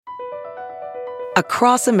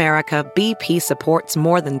Across America, BP supports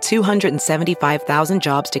more than 275,000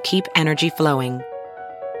 jobs to keep energy flowing.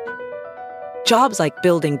 Jobs like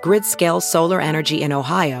building grid-scale solar energy in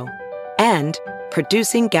Ohio and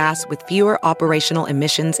producing gas with fewer operational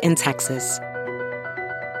emissions in Texas.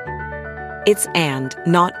 It's and,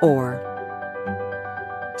 not or.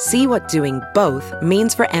 See what doing both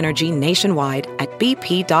means for energy nationwide at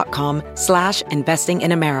bp.com/investing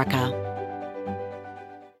in America.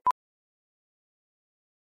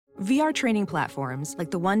 VR training platforms,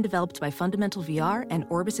 like the one developed by Fundamental VR and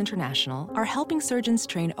Orbis International, are helping surgeons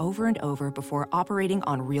train over and over before operating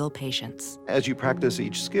on real patients. As you practice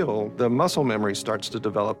each skill, the muscle memory starts to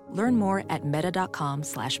develop. Learn more at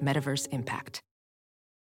meta.com/metaverseimpact.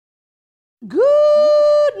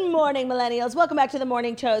 Good morning, millennials. Welcome back to the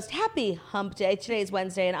Morning Toast. Happy hump day. Today is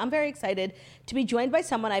Wednesday, and I'm very excited to be joined by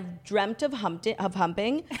someone I've dreamt of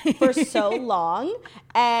humping for so long.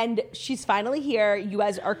 And she's finally here. You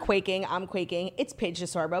guys are quaking. I'm quaking. It's Paige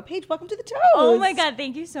DeSorbo. Paige, welcome to the Toast. Oh my God,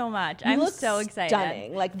 thank you so much. I'm so excited.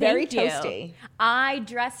 Stunning. Like very toasty. I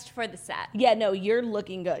dressed for the set. Yeah, no, you're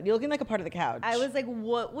looking good. You're looking like a part of the couch. I was like,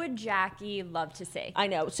 what would Jackie love to see? I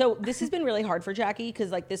know. So this has been really hard for Jackie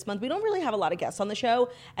because like this month we don't really have a lot of guests on the show.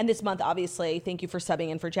 And this month, obviously, thank you for subbing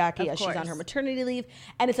in for Jackie as she's on her maternity leave.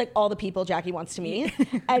 And it's like all the people Jackie wants to meet.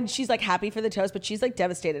 And she's like happy for the Toast, but she's like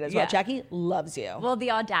devastated as well. Jackie loves you. Well,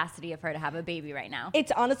 the audacity of her to have a baby right now.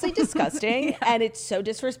 It's honestly disgusting and it's so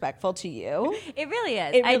disrespectful to you. It really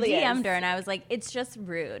is. It really I DM'd is. her and I was like, it's just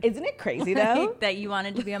rude. Isn't it crazy though? That you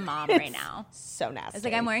wanted to be a mom right now. So nasty. It's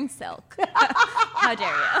like, I'm wearing silk. How dare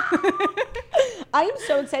you? I am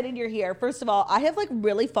so excited you're here. First of all, I have like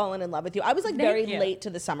really fallen in love with you. I was like very late to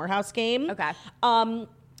the Summer House game. Okay.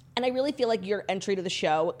 And I really feel like your entry to the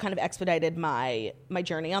show kind of expedited my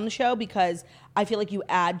journey on the show because I feel like you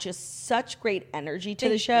add just such great energy to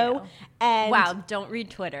the show. You. And wow, don't read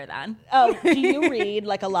Twitter then. Oh, do you read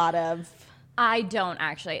like a lot of? I don't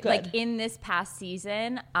actually. Good. Like in this past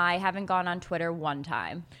season, I haven't gone on Twitter one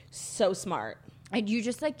time. So smart. And you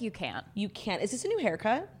just like, you can't. You can't. Is this a new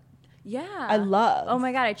haircut? Yeah. I love. Oh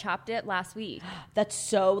my God, I chopped it last week. That's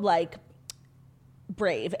so like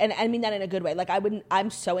brave. And I mean that in a good way. Like I'm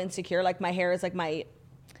so insecure. Like my hair is like my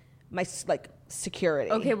like security.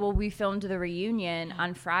 Okay, well we filmed the reunion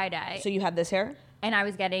on Friday. So you have this hair? And I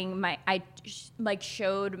was getting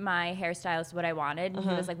showed my hairstylist what I wanted. And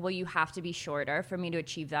he was like, well, you have to be shorter for me to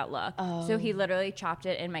achieve that look. Oh. So he literally chopped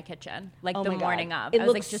it in my kitchen, like the morning of. I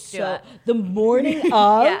was like, just do it. The morning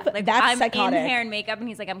of? Yeah, like that's I'm psychotic. in hair and makeup, and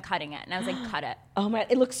he's like, I'm cutting it. And I was like, cut it. Oh my,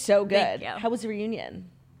 it looks so good. Thank you. How was the reunion?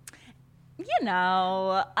 You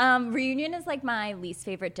know, reunion is like my least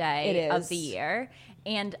favorite day of the year.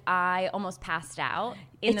 And I almost passed out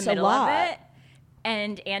in the middle of it.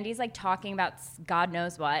 And Andy's like talking about God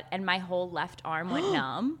knows what, and my whole left arm went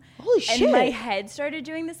numb. Holy shit. And my head started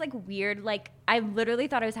doing this like weird, like I literally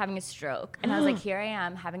thought I was having a stroke. And I was like, here I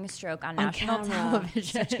am having a stroke on national television.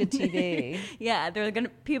 Such good TV. Yeah,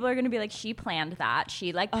 people are gonna be like, she planned that.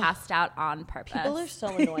 She like passed out on purpose. People are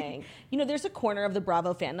so annoying. You know, there's a corner of the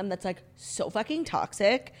Bravo fandom that's like so fucking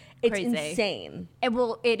toxic. It's crazy. Insane.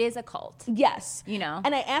 It is a cult. Yes. You know?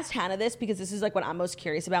 And I asked Hannah this because this is like what I'm most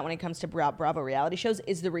curious about when it comes to Bravo reality shows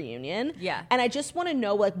is the reunion. Yeah. And I just want to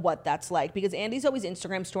know like what that's like because Andy's always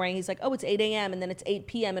Instagram storying. He's like, oh, it's 8 a.m. and then it's 8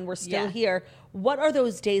 p.m. and we're still here. What are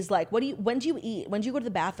those days like? When do you eat? When do you go to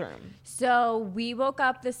the bathroom? So we woke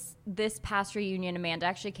up this past reunion. Amanda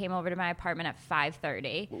actually came over to my apartment at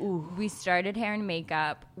 5:30. We started hair and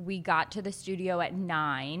makeup. We got to the studio at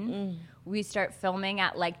 9. We start filming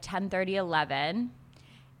at like 10:30, 11.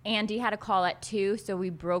 Andy had a call at 2, so we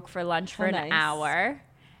broke for lunch for an hour.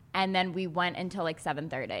 And then we went until like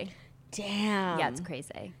 7:30. Damn. Yeah, it's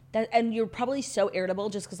crazy. And you're probably so irritable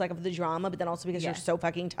just because like of the drama, but then also because you're so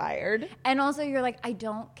fucking tired. And also you're like, I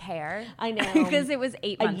don't care. I know. Because it was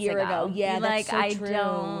 8 months a year ago. Yeah, like, that's so true. I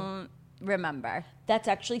don't remember. That's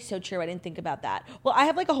actually so true. I didn't think about that. Well, I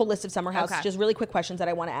have like a whole list of Summer House, just really quick questions that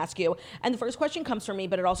I want to ask you. And the first question comes from me,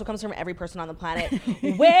 but it also comes from every person on the planet.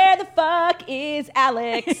 Where the fuck is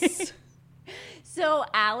Alex? So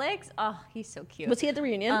Alex, he's so cute. Was he at the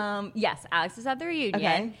reunion? Yes, Alex is at the reunion.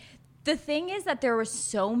 Okay. The thing is that there were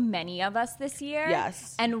so many of us this year.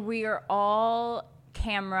 Yes. And we are all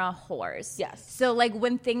camera whores. Yes. So like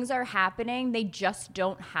when things are happening, they just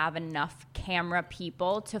don't have enough camera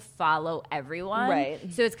people to follow everyone. Right.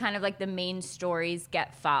 So it's kind of like the main stories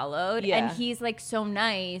get followed. Yeah. And he's like so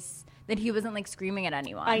nice that he wasn't like screaming at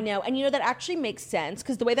anyone. I know. And you know, that actually makes sense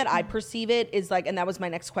because the way that I perceive it is like, and that was my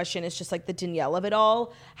next question, is just like the Danielle of it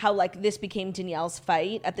all. How like this became Danielle's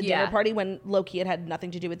fight at the dinner party when low-key it had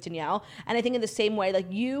nothing to do with Danielle. And I think in the same way,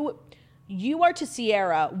 like you you are to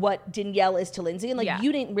Sierra what Danielle is to Lindsay, and like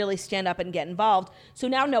you didn't really stand up and get involved. So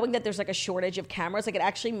now knowing that there's like a shortage of cameras, like it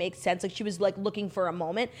actually makes sense. Like she was like looking for a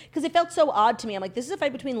moment, because it felt so odd to me. I'm like, this is a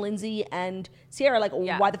fight between Lindsay and Sierra. Like,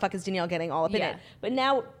 why the fuck is Danielle getting all up in it? But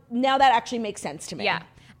now that actually makes sense to me. Yeah.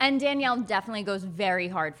 And Danielle definitely goes very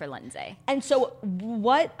hard for Lindsay. And so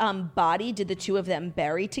what body did the two of them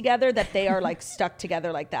bury together that they are like stuck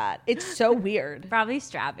together like that? It's so weird. Probably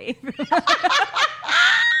Strappy.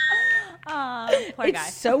 Poor guy.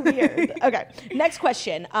 It's so weird. Okay, next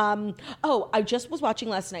question. I just was watching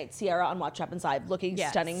last night Sierra on Watch Happens Live, looking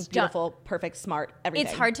stunning, beautiful, perfect, smart, everything.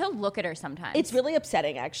 It's hard to look at her sometimes. It's really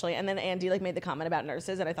upsetting, actually. And then Andy like made the comment about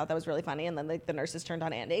nurses, and I thought that was really funny. And then like the nurses turned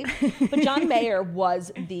on Andy. But John Mayer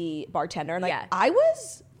was the bartender, and like I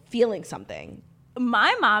was feeling something.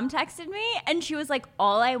 My mom texted me and she was like,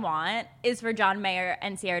 all I want is for John Mayer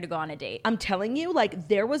and Sierra to go on a date. I'm telling you, like,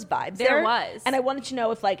 there was vibes there. There was. And I wanted to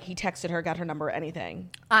know if, like, he texted her, got her number, or anything.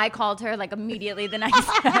 I called her, like, immediately the next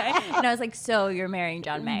day. And I was like, so you're marrying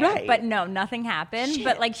John Mayer. Right. But no, nothing happened. Shit.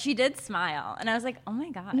 But, like, she did smile. And I was like, oh, my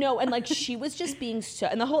God. No, and, like, she was just being so...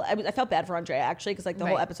 And the whole... I felt bad for Andrea, actually, because, like, the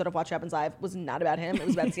whole episode of Watch Happens Live was not about him. It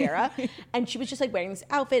was about Sierra. And she was just, like, wearing this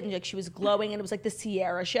outfit, and, like, she was glowing, and it was, like, the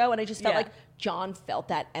Sierra show. And I just felt like John felt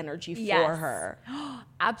that energy for her.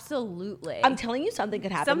 Absolutely. I'm telling you, something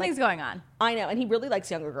could happen. Something's going on. I know, and he really likes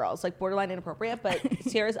younger girls, like borderline inappropriate, but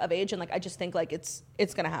Sierra's of age, and like I just think like it's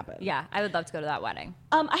gonna happen. Yeah, I would love to go to that wedding.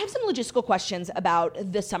 I have some logistical questions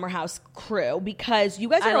about the Summer House crew, because you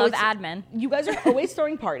guys are love admin. You guys are always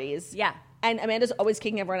throwing parties. Yeah. And Amanda's always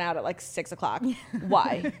kicking everyone out at like 6 o'clock.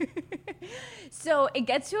 Why? So it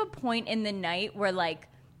gets to a point in the night where like,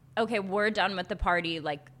 okay, we're done with the party,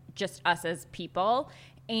 like just us as people.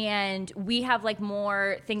 And we have like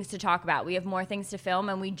more things to talk about. We have more things to film,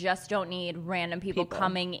 and we just don't need random people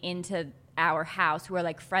coming into our house who are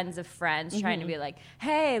like friends of friends trying to be like,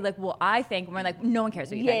 hey, like, well, I think, and we're like, no one cares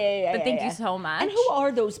what you think. But thank you so much. And who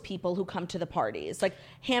are those people who come to the parties? Like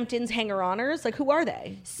Hamptons hanger-oners? Like, who are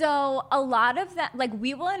they? So a lot of that, like,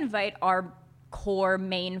 we will invite our core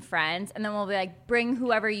main friends, and then we'll be like, bring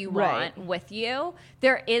whoever you want with you.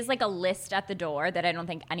 There is like a list at the door that I don't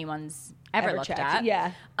think anyone's ever looked at.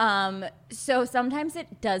 Yeah. So sometimes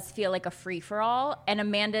it does feel like a free-for-all, and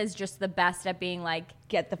Amanda is just the best at being like,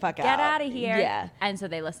 get the fuck out. Get out of here. Yeah. And so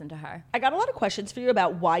they listen to her. I got a lot of questions for you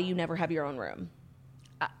about why you never have your own room.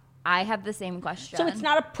 I have the same question. So it's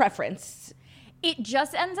not a preference. It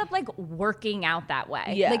just ends up like working out that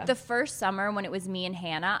way. Yeah. Like the first summer when it was me and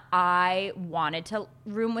Hannah, I wanted to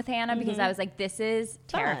room with Hannah because I was like, this is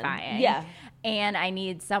terrifying. Yeah. And I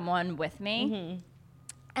need someone with me.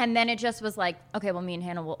 And then it just was like, okay, well, me and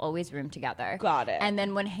Hannah will always room together. Got it. And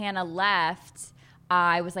then when Hannah left,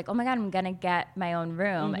 I was like, oh my God, I'm going to get my own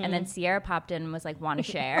room. And then Sierra popped in and was like, want to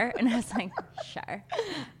share? And I was like, sure.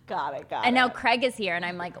 Got it. And now Craig is here, and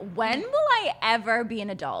I'm like, when will I ever be an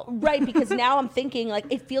adult? Right, because now I'm thinking, like,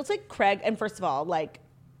 it feels like Craig, and first of all, like,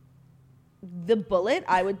 the bullet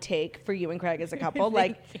I would take for you and Craig as a couple,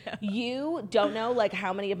 like, you don't know, like,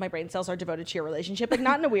 how many of my brain cells are devoted to your relationship, like,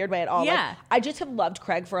 not in a weird way at all. Yeah. Like, I just have loved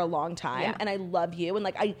Craig for a long time, and I love you, and,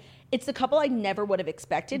 like, it's the couple I never would have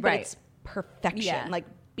expected, but it's perfection, like,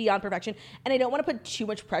 beyond perfection. And I don't want to put too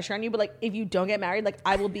much pressure on you, but like if you don't get married, like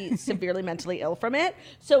I will be severely mentally ill from it.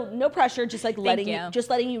 So no pressure, just like letting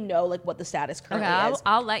you know like what the status currently is.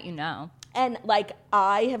 I'll let you know. And like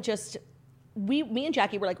I have just me and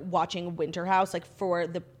Jackie were like watching Winter House like for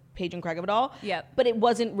the Paige and Craig of it all. Yep. But it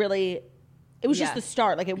wasn't really it was just the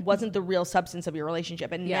start. Like it wasn't the real substance of your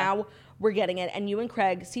relationship. And now we're getting it. And you and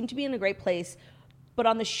Craig seem to be in a great place. But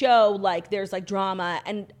on the show, like there's like drama.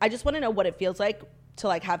 And I just want to know what it feels like to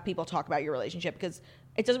like have people talk about your relationship, because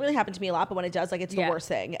it doesn't really happen to me a lot, but when it does, like it's the worst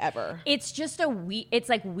thing ever. It's just it's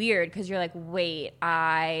like weird because you're like, wait,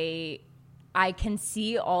 I can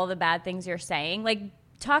see all the bad things you're saying. Like,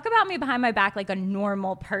 talk about me behind my back like a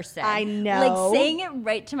normal person. I know. Like saying it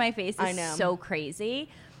right to my face is so crazy.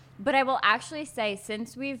 But I will actually say,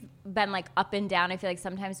 since we've been like up and down, I feel like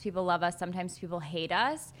sometimes people love us, sometimes people hate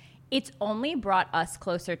us. It's only brought us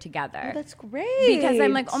closer together. Oh, that's great. Because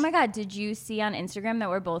I'm like, oh my God, did you see on Instagram that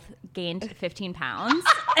we're both gained 15 pounds?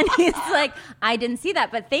 And he's like, I didn't see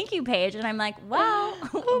that, but thank you, Paige. And I'm like, well,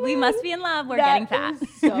 we must be in love. We're getting fat. Is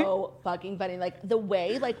so fucking funny. Like the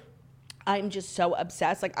way, like I'm just so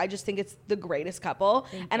obsessed. Like, I just think it's the greatest couple.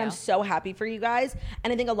 And I'm so happy for you guys.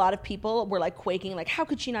 And I think a lot of people were like quaking, like, how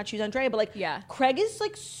could she not choose Andrea? But like, Craig is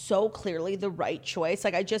like so clearly the right choice.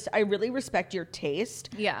 Like, I really respect your taste.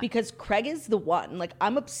 Yeah. Because Craig is the one. Like,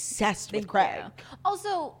 I'm obsessed with Craig.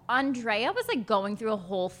 Also, Andrea was like going through a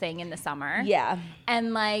whole thing in the summer. Yeah.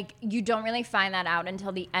 And like, you don't really find that out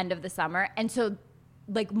until the end of the summer. And so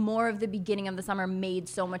like more of the beginning of the summer made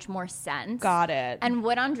so much more sense. Got it. And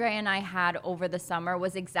what Andrea and I had over the summer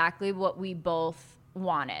was exactly what we both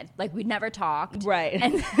wanted. Like, we'd never talked. Right.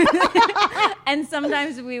 And, and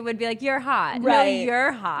sometimes we would be like, you're hot. Right. No,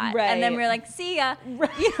 you're hot. Right. And then we're like, see ya.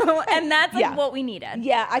 Right. You know, and that's like what we needed.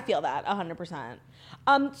 Yeah, I feel that 100%.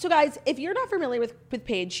 So guys, if you're not familiar with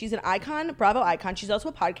Paige, she's an icon, Bravo icon. She's also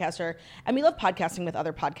a podcaster, and we love podcasting with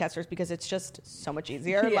other podcasters because it's just so much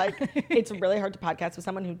easier. Like, it's really hard to podcast with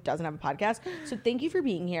someone who doesn't have a podcast. So thank you for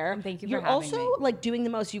being here. Thank you for You're having also me. like doing the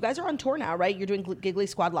most. You guys are on tour now, right? You're doing Giggly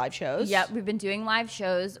Squad live shows. Yep, we've been doing live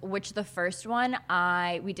shows, which the first one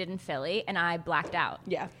we did in Philly, and I blacked out.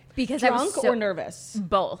 Yeah. Because Drunk I was or nervous?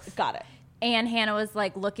 Both. Got it. And Hannah was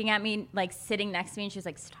like looking at me, like sitting next to me, and she was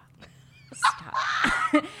like, stop.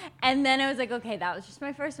 And then I was like, okay, that was just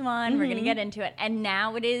my first one. We're gonna get into it. And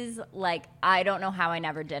now it is like, I don't know how I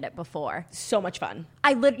never did it before. So much fun.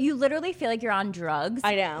 You literally feel like you're on drugs.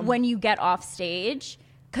 I know. When you get off stage.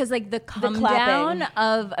 Because, like, the come clapping down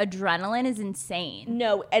of adrenaline is insane.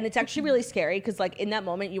 No, and it's actually really scary because, like, in that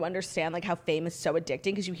moment, you understand, like, how fame is so addicting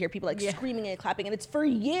because you hear people, like, screaming and clapping, and it's for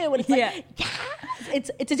you, and it's like, it's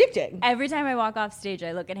addicting. Every time I walk off stage,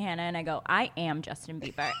 I look at Hannah and I go, I am Justin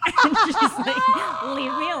Bieber. And she's like,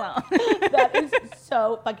 leave me alone. That is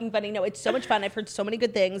so fucking funny. No, it's so much fun. I've heard so many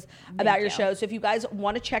good things about your show. So if you guys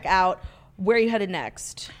want to check out, where are you headed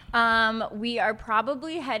next? We are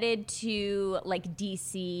probably headed to like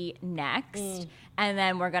DC next, and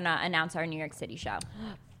then we're gonna announce our New York City show.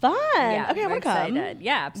 Fun. Yeah, okay, I want to come.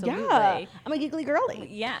 Yeah, absolutely. Yeah, I'm a giggly girly.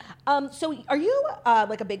 Yeah. So are you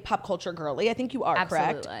like a big pop culture girly? I think you are.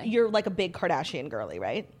 Absolutely. Correct. You're like a big Kardashian girly,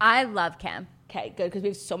 right? I love Kim. Okay, good, because we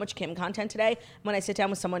have so much Kim content today. When I sit down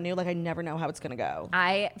with someone new, like, I never know how it's gonna go.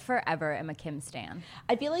 I forever am a Kim stan.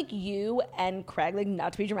 I feel like you and Craig, like,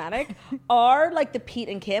 not to be dramatic, are like the Pete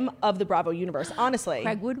and Kim of the Bravo universe, honestly.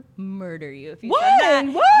 Craig would murder you if you Why? said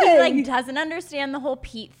that. Why? He like doesn't understand the whole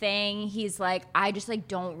Pete thing. He's like, I just like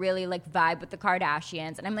don't really like vibe with the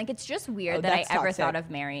Kardashians. And I'm like, it's just weird that I ever toxic. thought of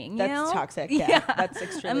marrying you. That's toxic, yeah. That's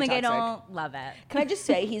extremely I'm like, toxic. I don't love it. Can I just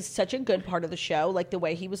say, he's such a good part of the show, like the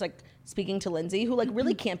way he was like speaking to Lindsay, who like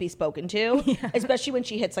really can't be spoken to, especially when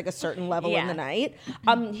she hits like a certain level in the night.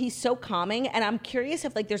 He's so calming, and I'm curious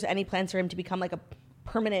if like there's any plans for him to become like a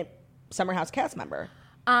permanent Summer House cast member.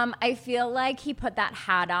 I feel like he put that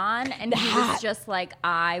hat on, and he was just like,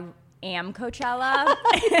 I am Coachella.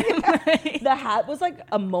 The hat was like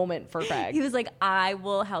a moment for Craig. He was like, I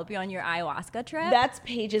will help you on your ayahuasca trip. That's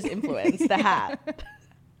Paige's influence, the hat.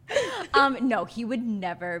 No, he would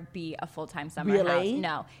never be a full-time Summer Really? House.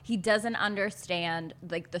 No, he doesn't understand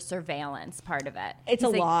like the surveillance part of it. It's He's a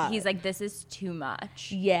like, lot. He's like, this is too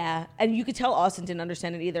much. Yeah, and you could tell Austin didn't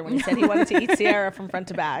understand it either when he said he wanted to eat Sierra from front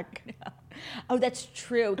to back. No. Oh, that's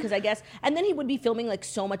true, because I guess, and then he would be filming like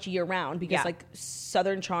so much year round because like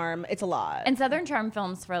Southern Charm, it's a lot. And Southern Charm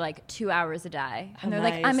films for like 2 hours a day, and they're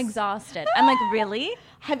nice. like, I'm exhausted. I'm like, really?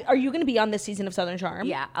 Are you going to be on this season of Southern Charm?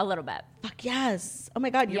 Yeah, a little bit. Fuck yes. Oh my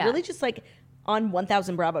God, you're really just like on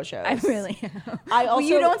 1,000 Bravo shows. I really am. I also, well,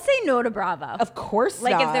 you don't say no to Bravo. Of course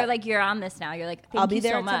like not. if they're like, you're on this now, you're like, thank I'll be you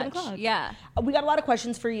there so at much. 7 o'clock. Yeah. We got a lot of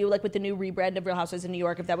questions for you, like with the new rebrand of Real Housewives in New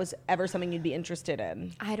York, if that was ever something you'd be interested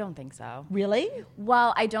in. I don't think so. Really?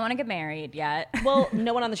 Well, I don't want to get married yet. Well,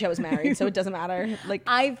 no one on the show is married, so it doesn't matter. Like,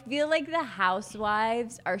 I feel like the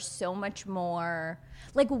housewives are so much more.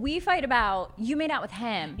 Like, we fight about, you made out with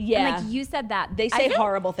him. Yeah. And like, you said that. They say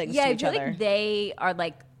horrible things to each I other. feel like they are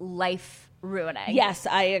like life ruining. Yes,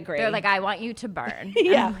 I agree. They're like, I want you to burn.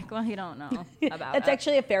 Yeah. I'm like, well, you don't know about That's it.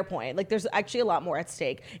 actually a fair point. Like, there's actually a lot more at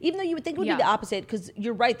stake. Even though you would think it would be the opposite, because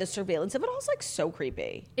you're right, the surveillance of it all is like so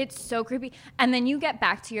creepy. It's so creepy. And then you get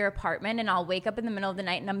back to your apartment, and I'll wake up in the middle of the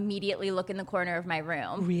night and immediately look in the corner of my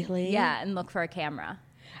room. Really? Yeah, and look for a camera.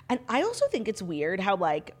 And I also think it's weird how,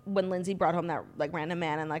 like, when Lindsay brought home that, like, random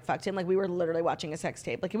man and, like, fucked him, like, we were literally watching a sex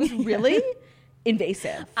tape. Like, it was really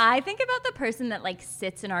invasive. I think about the person that, like,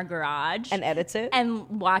 sits in our garage. And edits it?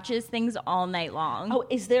 And watches things all night long. Oh,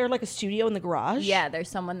 is there, like, a studio in the garage? Yeah, there's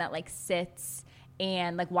someone that, like, sits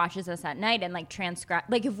and like watches us at night and like transcribe.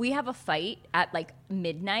 Like if we have a fight at like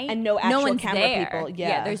midnight and no actual one's camera there. people,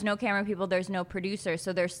 yeah, there's no camera people, there's no producer,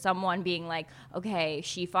 so there's someone being like, okay,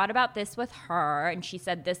 she fought about this with her and she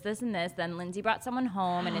said this and this, then Lindsay brought someone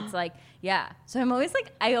home, and it's like, yeah. So I'm always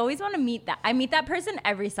like, I always want to meet that. I meet that person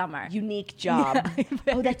every summer. Unique job. Yeah,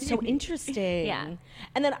 oh, that's so interesting. Yeah.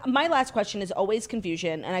 And then my last question is always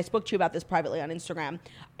confusion, and I spoke to you about this privately on Instagram,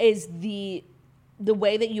 is the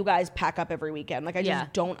way that you guys pack up every weekend. Like, I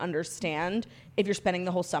just don't understand if you're spending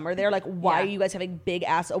the whole summer there. Like, why are you guys having big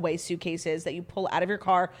ass away suitcases that you pull out of your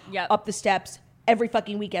car, up the steps every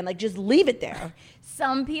fucking weekend? Like, just leave it there.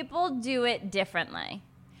 Some people do it differently.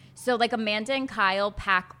 So like Amanda and Kyle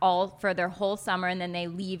pack all for their whole summer and then they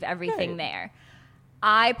leave everything there.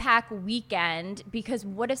 I pack weekend because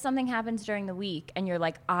what if something happens during the week and you're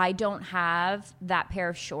like, I don't have that pair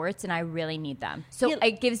of shorts and I really need them. So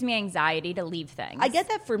it gives me anxiety to leave things. I get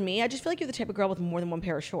that for me. I just feel like you're the type of girl with more than one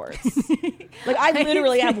pair of shorts. Like, I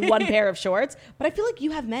literally have one pair of shorts, but I feel like you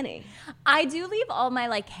have many. I do leave all my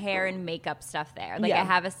like hair and makeup stuff there. Like I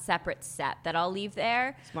have a separate set that I'll leave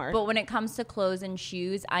there. Smart. But when it comes to clothes and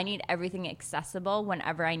shoes, I need everything accessible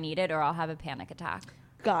whenever I need it or I'll have a panic attack.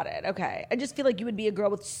 Got it. Okay. I just feel like you would be a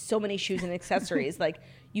girl with so many shoes and accessories. Like,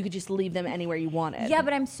 you could just leave them anywhere you wanted. Yeah,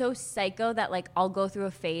 but I'm so psycho that like I'll go through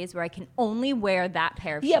a phase where I can only wear that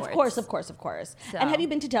pair of shorts. Yeah, of course. So, and have you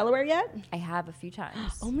been to Delaware yet? I have a few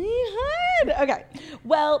times. Oh my God. Okay.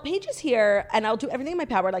 Well, Paige is here, and I'll do everything in my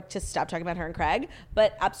power like to stop talking about her and Craig,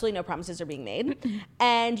 but absolutely no promises are being made.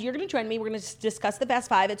 And you're going to join me. We're going to discuss the Fast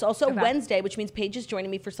Five. It's also Wednesday, which means Paige is joining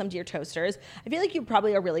me for some Dear Toasters. I feel like you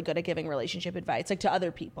probably are really good at giving relationship advice, like to other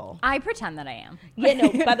people. I pretend that I am. Yeah,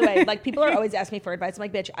 no, by the way, like people are always asking me for advice. I'm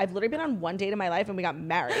like, bitch, I've literally been on one date in my life and we got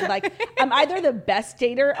married. Like, I'm either the best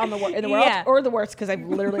dater in the world or the worst, because I've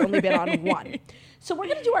literally only been on one. So we're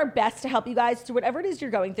going to do our best to help you guys through whatever it is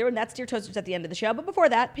you're going through, and that's Dear Toasters at the end of the show. But before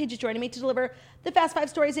that, Paige is joining me to deliver the Fast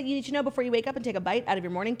Five stories that you need to know before you wake up and take a bite out of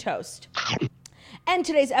your morning toast. And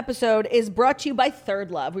today's episode is brought to you by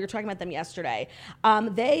Third Love. We were talking about them yesterday.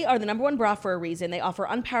 They are the #1 bra for a reason. They offer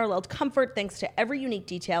unparalleled comfort thanks to every unique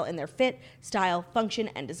detail in their fit, style, function,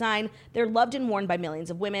 and design. They're loved and worn by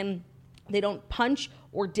millions of women. They don't punch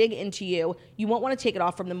or dig into you. You won't want to take it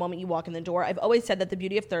off from the moment you walk in the door. I've always said that the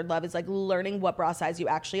beauty of Third Love is like learning what bra size you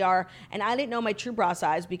actually are. And I didn't know my true bra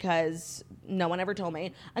size because no one ever told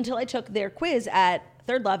me until I took their quiz at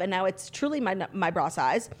Third Love, and now it's truly my bra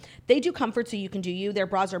size. They do comfort so you can do you. Their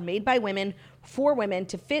bras are made by women for women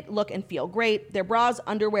to fit, look, and feel great. Their bras,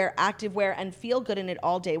 underwear, activewear, and feel good in it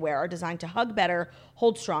all day wear are designed to hug better,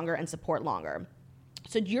 hold stronger, and support longer.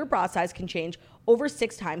 So your bra size can change over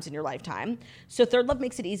 6 times in your lifetime. So Third Love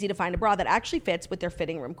makes it easy to find a bra that actually fits with their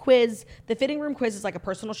fitting room quiz. The fitting room quiz is like a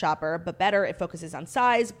personal shopper, but better. It focuses on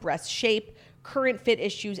size, breast shape, current fit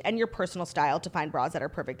issues, and your personal style to find bras that are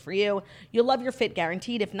perfect for you. You'll love your fit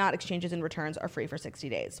guaranteed. If not, exchanges and returns are free for 60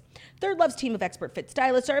 days. Third Love's team of expert fit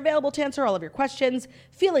stylists are available to answer all of your questions.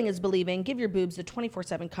 Feeling is believing. Give your boobs the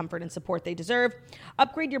 24/7 comfort and support they deserve.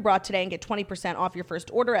 Upgrade your bra today and get 20% off your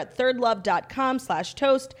first order at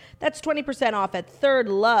thirdlove.com/toast. That's 20% off at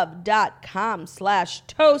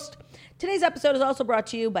thirdlove.com/toast. Today's episode is also brought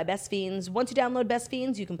to you by Best Fiends. Once you download Best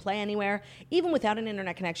Fiends, you can play anywhere, even without an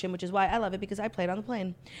internet connection, which is why I love it, because I play it on the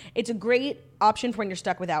plane. It's a great option for when you're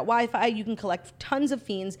stuck without Wi-Fi. You can collect tons of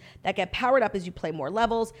fiends that get powered up as you play more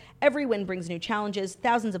levels. Every win brings new challenges,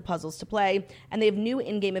 thousands of puzzles to play, and they have new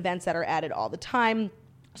in-game events that are added all the time.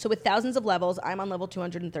 So with thousands of levels, I'm on level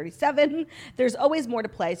 237. There's always more to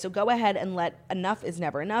play, so go ahead and let enough is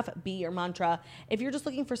never enough be your mantra. If you're just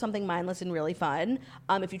looking for something mindless and really fun,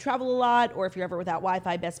 if you travel a lot or if you're ever without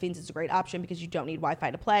Wi-Fi, Best Fiends is a great option because you don't need Wi-Fi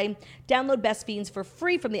to play. Download Best Fiends for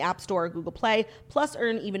free from the App Store or Google Play, plus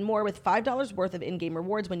earn even more with $5 worth of in-game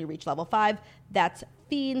rewards when you reach level 5. That's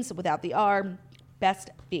Fiends without the R.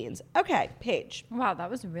 Best Fiends. Okay, Paige. Wow, that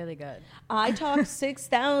was really good. I talk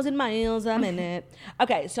 6,000 miles a minute.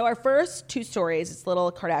 Okay, so our first 2 stories, it's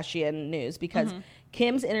little Kardashian news because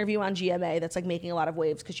Kim's interview on GMA that's like making a lot of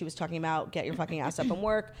waves because she was talking about get your fucking ass up and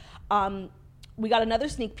work. We got another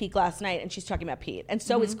sneak peek last night and she's talking about Pete. And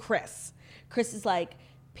so is Chris. Chris is like,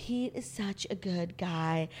 Pete is such a good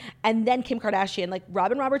guy. And then Kim Kardashian, like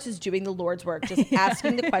Robin Roberts is doing the Lord's work, just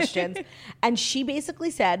asking the questions. And she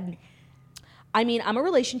basically said, I mean, I'm a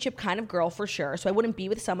relationship kind of girl for sure, so I wouldn't be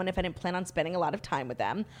with someone if I didn't plan on spending a lot of time with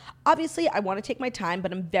them. Obviously, I want to take my time,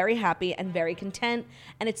 but I'm very happy and very content,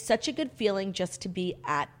 and it's such a good feeling just to be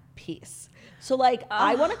at peace. So, like,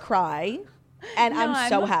 I want to cry, and I'm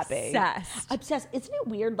so happy. Obsessed. Obsessed. Isn't it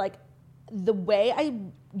weird, like, the way I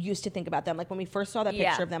used to think about them, like when we first saw that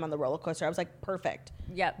picture of them on the roller coaster, I was like, perfect.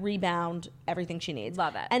 Yep. Rebound, everything she needs.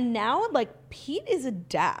 Love it. And now I'm like, Pete is a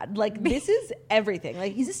dad. Like, this is everything.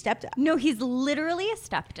 Like, he's a stepdad. No, he's literally a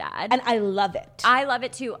stepdad. And I love it. I love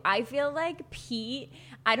it too. I feel like Pete,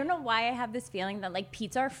 I don't know why I have this feeling that like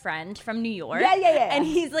Pete's our friend from New York. Yeah. And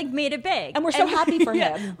he's like made it big. And we're so happy for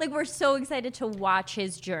him. Like we're so excited to watch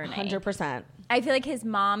his journey. 100%. I feel like his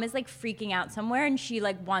mom is like freaking out somewhere and she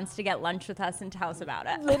like wants to get lunch with us and tell us about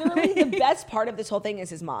it. Literally the best part of this whole thing is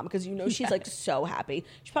his mom, because you know she's like so happy.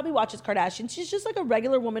 She probably watches Kardashians. She's just like a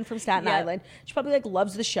regular woman from Staten Island. She probably like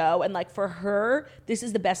loves the show, and like for her, this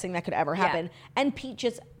is the best thing that could ever happen. And Pete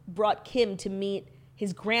just brought Kim to meet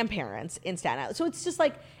his grandparents in Staten Island. So it's just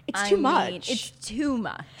like, it's too much. It's too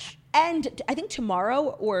much. And I think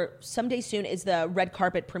tomorrow or someday soon is the red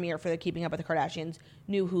carpet premiere for the Keeping Up with the Kardashians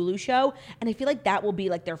new Hulu show. And I feel like that will be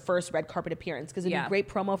like their first red carpet appearance, because it'd be great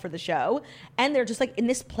promo for the show. And they're just like in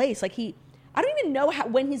this place. Like I don't even know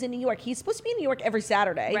when he's in New York. He's supposed to be in New York every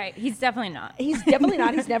Saturday. Right. He's definitely not. He's definitely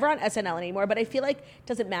not. He's never on SNL anymore. But I feel like it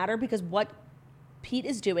doesn't matter, because what Pete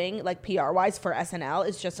is doing, like PR-wise for SNL,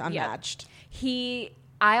 is just unmatched.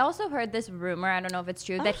 I also heard this rumor, I don't know if it's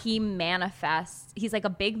true, that he manifests. He's like a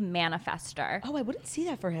big manifester. Oh, I wouldn't see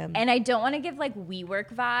that for him. And I don't want to give like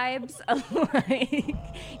WeWork vibes of like,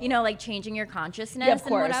 you know, like changing your consciousness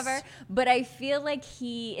and whatever. But I feel like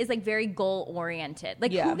he is like very goal oriented.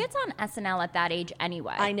 Like who gets on SNL at that age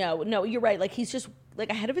anyway? I know. No, you're right. Like he's just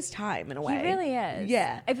like ahead of his time in a way. He really is.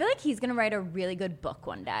 Yeah. I feel like he's going to write a really good book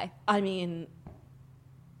one day. I mean,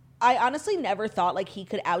 I honestly never thought like he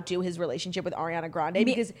could outdo his relationship with Ariana Grande,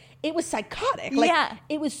 because it was psychotic. Like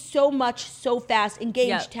it was so much, so fast,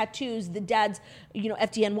 engaged, tattoos, the dad's, you know,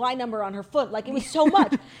 FDNY number on her foot. Like it was so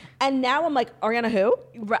much. And now I'm like, Ariana who?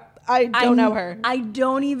 I don't know her. I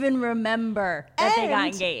don't even remember that they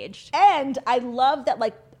got engaged. And I love that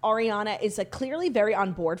like Ariana is like clearly very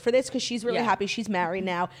on board for this, because she's really happy. She's married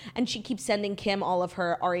now, and she keeps sending Kim all of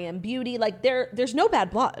her REM beauty. Like there's no bad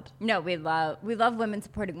blood. No, we love women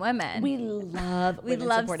supporting women. We love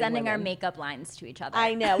sending our makeup lines to each other.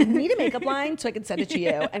 I know. We need a makeup line so I can send it to you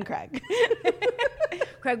and Craig.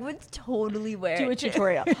 Craig would totally wear do a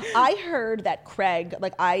tutorial. I heard that Craig,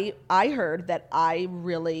 like I heard that I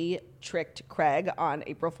really tricked Craig on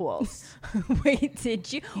April Fool's. Wait,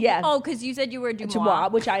 did you? Yeah. Oh, because you said you were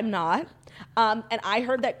Dumois. Which I'm not. And I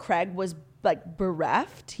heard that Craig was like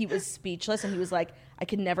bereft. He was speechless, and he was like, I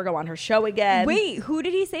could never go on her show again. Wait, who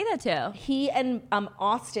did he say that to? He and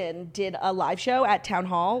Austin did a live show at Town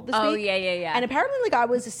Hall this week. Oh, yeah. And apparently, like, I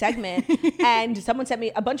was a segment, and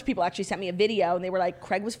a bunch of people actually sent me a video, and they were like,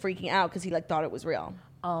 Craig was freaking out because he like thought it was real.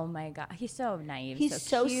 Oh my God, he's so naive. He's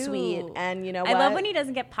so sweet, and you know what? I love when he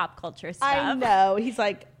doesn't get pop culture stuff. I know. He's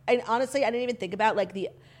like, and honestly, I didn't even think about like the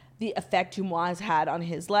effect Dumois has had on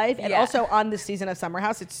his life, and also on this season of Summer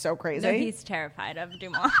House. It's so crazy. No, he's terrified of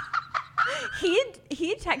Dumois.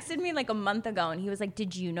 He texted me like a month ago, and he was like,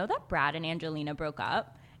 "Did you know that Brad and Angelina broke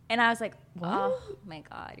up?" And I was like, "What? Oh my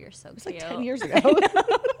God, you're so cute." It's like 10 years ago.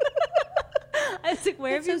 I was like,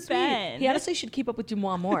 "Where have you been?" He honestly should keep up with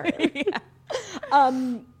Dumois more.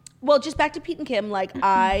 Well, just back to Pete and Kim. Like,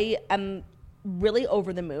 I am really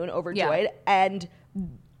over the moon, overjoyed, and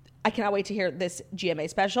I cannot wait to hear this GMA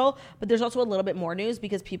special. But there's also a little bit more news,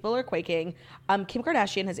 because people are quaking. Kim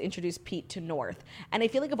Kardashian has introduced Pete to North, and I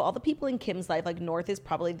feel like of all the people in Kim's life, like North is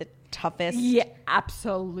probably the toughest. Yeah,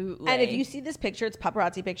 absolutely. And if you see this picture, it's a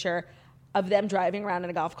paparazzi picture of them driving around in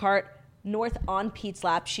a golf cart. North on Pete's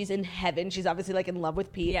lap. She's in heaven. She's obviously like in love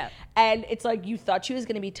with Pete. Yeah. And it's like you thought she was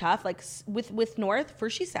going to be tough. Like with North,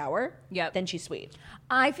 first she's sour. Yep. Then she's sweet.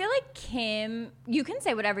 I feel like Kim, you can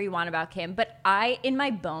say whatever you want about Kim, but I, in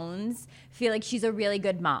my bones, feel like she's a really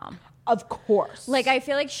good mom. Of course. Like, I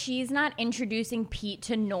feel like she's not introducing Pete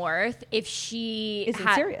to North if she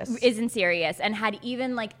isn't serious and had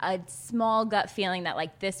even like a small gut feeling that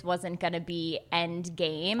like this wasn't going to be end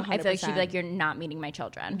game. 100%. I feel like she'd be like, you're not meeting my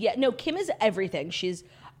children. Yeah, no, Kim is everything. She's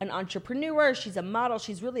an entrepreneur. She's a model.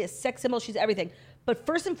 She's really a sex symbol. She's everything. But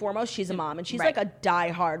first and foremost, she's a mom, and she's like a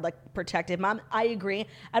diehard, like protective mom. I agree.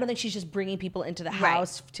 I don't think she's just bringing people into the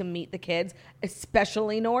house to meet the kids,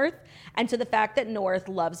 especially North. And so the fact that North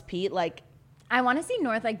loves Pete, like, I want to see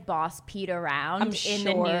North like boss Pete around in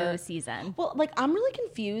the new season. Well, like, I'm really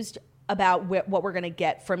confused about what we're gonna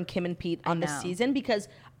get from Kim and Pete on this season, because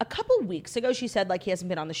a couple weeks ago she said like he hasn't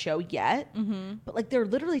been on the show yet, but like they're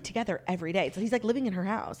literally together every day. So he's like living in her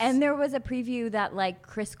house. And there was a preview that like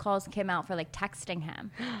Chris calls Kim out for like texting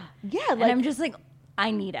him. Yeah, like, and I'm just like,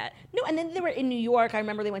 I need it. No, and then they were in New York. I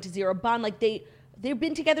remember they went to Zero Bond. Like they've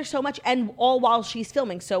been together so much, and all while she's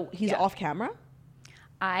filming. So he's off camera.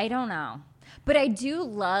 I don't know. But I do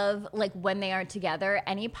love, like, when they are together,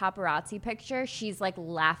 any paparazzi picture, she's, like,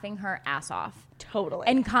 laughing her ass off. Totally.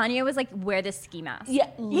 And Kanye was like, wear this ski mask. Yeah,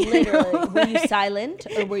 literally. Were you silent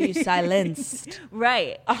or were you silenced?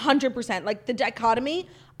 Right. 100%. Like, the dichotomy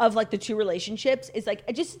of, like, the two relationships is, like,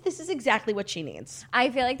 this is exactly what she needs. I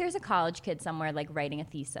feel like there's a college kid somewhere, like, writing a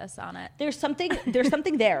thesis on it. There's something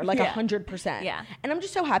there, like, 100%. Yeah. And I'm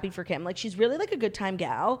just so happy for Kim. Like, she's really, like, a good time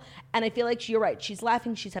gal. And I feel like you're right. She's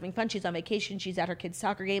laughing. She's having fun. She's on vacation. She's at her kids'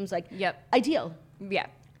 soccer games. Like, ideal. Yeah.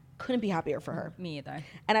 Couldn't be happier for her. Me either.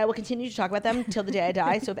 And I will continue to talk about them till the day I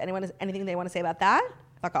die. So if anyone has anything they want to say about that,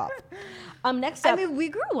 fuck off. Next up. I mean, we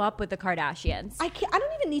grew up with the Kardashians. I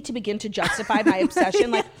don't even need to begin to justify my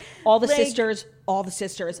obsession. Like, all the sisters,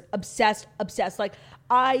 obsessed. Like,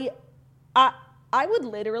 I would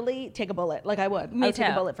literally take a bullet. Like, I would. Me I would too.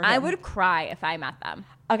 take a bullet for Kim. I would cry if I met them.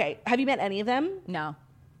 Okay. Have you met any of them? No.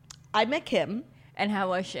 I met Kim. And how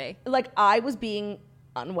was she? Like, I was being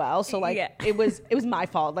unwell, so like it was my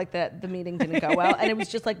fault, like the meeting didn't go well, and it was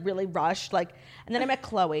just like really rushed, like. And then I met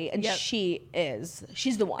Chloe, and she's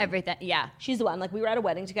the one. Everything, yeah, she's the one. Like, we were at a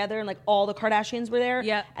wedding together, and like all the Kardashians were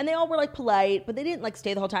there, and they all were like polite, but they didn't like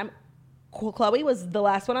stay the whole time. Chloe was the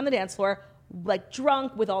last one on the dance floor, like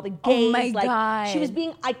drunk with all the gays. Oh my like, God. She was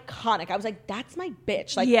being iconic. I was like, that's my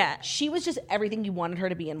bitch. Like, she was just everything you wanted her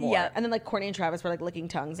to be and more. And then like Kourtney and Travis were like licking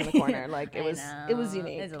tongues in the corner. Like, it was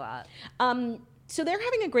unique. It was a lot. So they're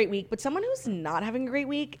having a great week, but someone who's not having a great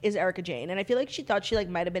week is Erika Jayne. And I feel like she thought she like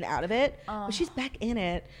might have been out of it, but she's back in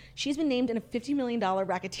it. She's been named in a $50 million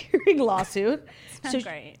racketeering lawsuit.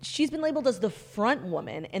 Great. She's been labeled as the front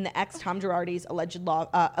woman in the ex-Tom Girardi's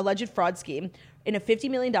alleged fraud scheme in a $50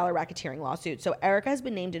 million racketeering lawsuit. So Erika has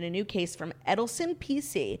been named in a new case from Edelson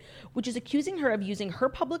PC, which is accusing her of using her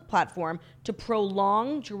public platform to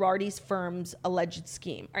prolong Girardi's firm's alleged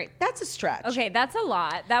scheme. All right, that's a stretch. Okay, that's a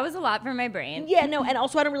lot. That was a lot for my brain. Yeah, no, and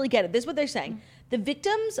also I don't really get it. This is what they're saying. The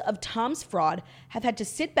victims of Tom's fraud have had to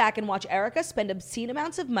sit back and watch Erika spend obscene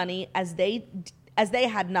amounts of money as they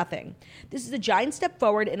had nothing. This is a giant step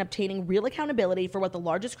forward in obtaining real accountability for what the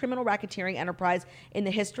largest criminal racketeering enterprise in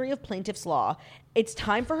the history of plaintiff's law. It's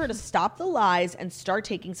time for her to stop the lies and start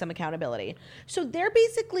taking some accountability. So they're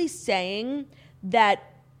basically saying that,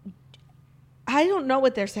 I don't know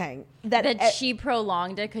what they're saying. That she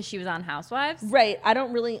prolonged it because she was on Housewives? Right. I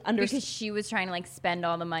don't really understand. Because she was trying to like spend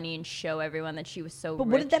all the money and show everyone that she was so But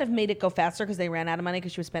rich. wouldn't that have made it go faster because they ran out of money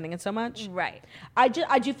because she was spending it so much? Right. I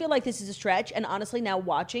do feel like this is a stretch. And honestly, now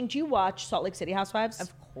watching, do you watch Salt Lake City Housewives?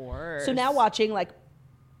 Of course. So now watching like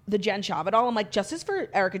the Jen Shah of it all, I'm like, justice for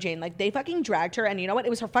Erika Jayne. Like, they fucking dragged her, and you know what? It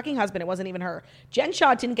was her fucking husband. It wasn't even her. Jen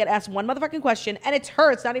Shah didn't get asked one motherfucking question, and it's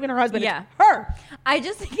her. It's not even her husband. Yeah. It's her. I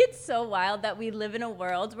just think it's so wild that we live in a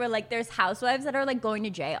world where like there's housewives that are like going to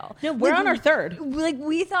jail. No, we're on our third. Like,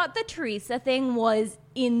 we thought the Teresa thing was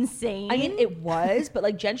insane. I mean, it was, but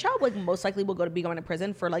like Jen Shah like most likely will be going to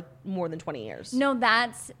prison for like more than 20 years. No,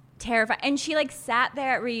 that's terrifying. And she like sat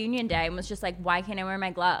there at reunion day and was just like, why can't I wear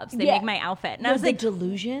my gloves? They make my outfit. And I was like,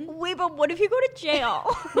 delusion. Wait, but what if you go to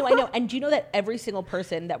jail? No, I know. And do you know that every single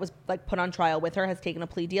person that was like put on trial with her has taken a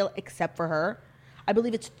plea deal except for her? I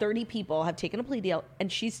believe it's 30 people have taken a plea deal,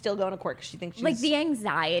 and she's still going to court because she thinks she's... Like, the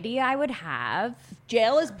anxiety I would have.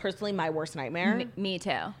 Jail is personally my worst nightmare. Me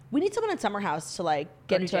too. We need someone at Summer House to like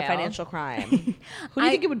get into jail. a financial crime. Who do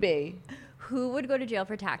you think it would be? Who would go to jail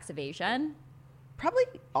for tax evasion? Probably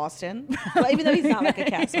Austin. Well, even though he's not like a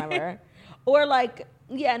cast member. Or like,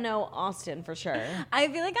 yeah, no, Austin for sure. I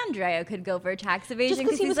feel like Andrea could go for tax evasion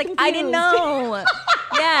 'cause because he's like, confused. I didn't know.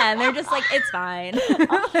 Yeah, and they're just like, it's fine.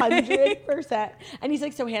 100%. And he's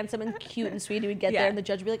like so handsome and cute and sweet. He would get there, and the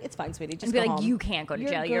judge would be like, "It's fine, sweetie. Just be go like, home. you can't go to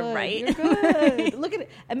jail. You're good. right. You're good." Look at it.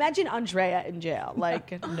 Imagine Andrea in jail.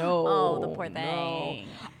 Like, no. Oh, the poor thing.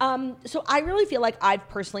 No. So I really feel like I've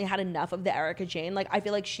personally had enough of the Erika Jayne. Like, I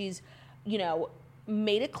feel like she's,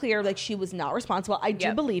 made it clear like she was not responsible. I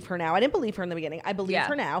do believe her now. I didn't believe her in the beginning. I believe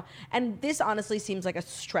her now. And this honestly seems like a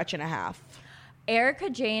stretch and a half. Erika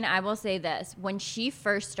Jayne, I will say this. When she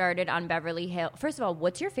first started on Beverly Hills, first of all,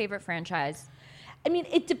 what's your favorite franchise? I mean,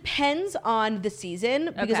 it depends on the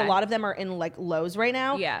season because a lot of them are in like lows right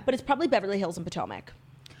now. Yeah. But it's probably Beverly Hills and Potomac.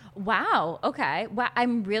 Wow. Okay. Wow.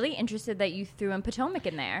 I'm really interested that you threw in Potomac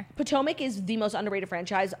in there. Potomac is the most underrated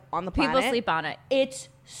franchise on the planet. People sleep on it. It's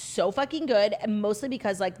so fucking good, and mostly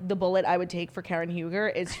because like the bullet I would take for Karen Huger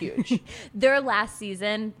is huge. Their last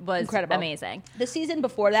season was incredible, amazing. The season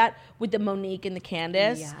before that with the Monique and the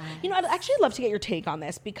Candace. Yes. I'd actually love to get your take on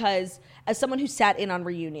this because as someone who sat in on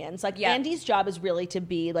reunions, like Andy's job is really to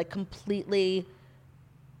be like completely.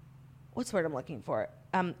 What's the word I'm looking for?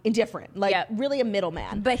 indifferent, like really a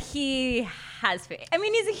middleman. But he has, I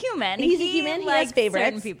mean, he's a human. He's a human. He has favorites.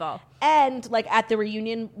 Certain people. And like at the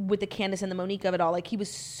reunion with the Candace and the Monique of it all, like he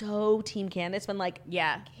was so team Candace when like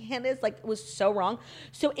Candace like was so wrong.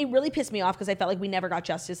 So it really pissed me off because I felt like we never got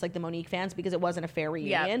justice like the Monique fans because it wasn't a fair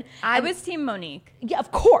reunion. I was team Monique. Yeah,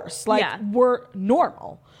 of course. Like we're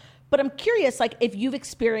normal. But I'm curious, like, if you've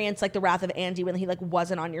experienced like the wrath of Andy when he like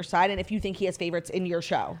wasn't on your side, and if you think he has favorites in your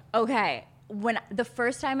show. Okay. When the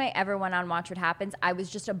first time I ever went on Watch What Happens, I was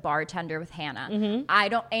just a bartender with Hannah.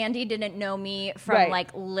 Andy didn't know me from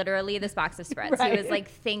like literally this box of spreads. He was like,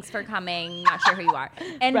 "Thanks for coming. Not sure who you are."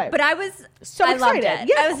 And but I was so excited. Loved it.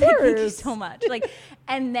 Yeah, I was like, "Thank you so much." Like,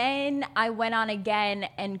 and then I went on again,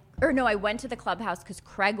 I went to the clubhouse because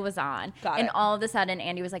Craig was on, and all of a sudden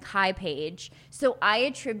Andy was like, "Hi, Paige." So I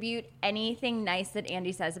attribute anything nice that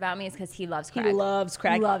Andy says about me is because he loves Craig. He loves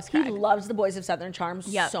Craig. He loves the boys of Southern Charm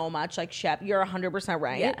so much. Like Shep, you're 100%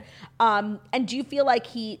 right. Yeah. And do you feel like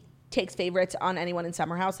he takes favorites on anyone in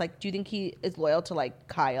Summer House? Like, do you think he is loyal to like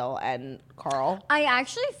Kyle and Carl? I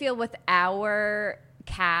actually feel with our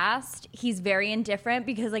cast, he's very indifferent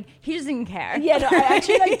because like he doesn't care. Yeah, no, I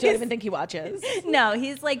actually like don't even think he watches. No,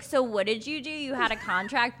 he's like, so what did you do? You had a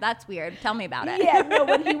contract? That's weird. Tell me about it. Yeah, no,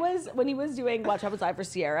 when he was doing Watch What Happens Live for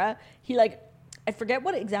Sierra, he like, I forget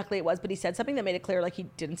what exactly it was, but he said something that made it clear like he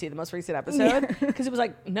didn't see the most recent episode because it was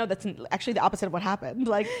like, no, that's actually the opposite of what happened.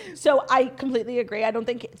 Like, so I completely agree. I don't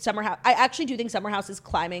think Summer House. I actually do think Summer House is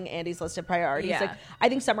climbing Andy's list of priorities. Like, I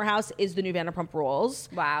think Summer House is the new Vanderpump Rules.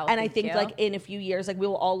 Wow. And I think like in a few years, like we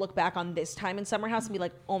will all look back on this time in Summer House and be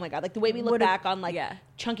like, oh my god, like the way we look back on like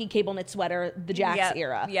chunky cable knit sweater, the Jax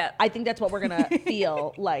era. Yeah. I think that's what we're gonna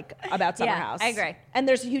feel like about Summer House. I agree. And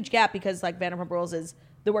there's a huge gap because like Vanderpump Rules is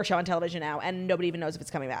the worst show on television now, and nobody even knows if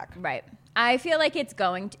it's coming back. Right. I feel like it's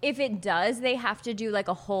going to, if it does, they have to do like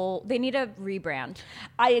they need a rebrand.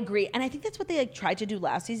 I agree. And I think that's what they like tried to do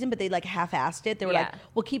last season, but they like half-assed it. They were like,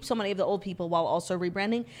 we'll keep so many of the old people while also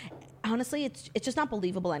rebranding. Honestly, it's just not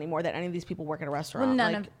believable anymore that any of these people work at a restaurant. Well,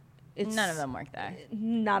 none of them work there.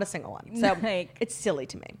 Not a single one. So it's silly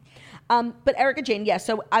to me. But Erica Jane,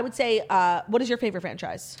 so I would say, what is your favorite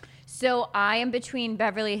franchise? So I am between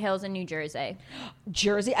Beverly Hills and New Jersey.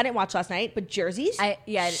 Jersey, I didn't watch last night, but Jersey's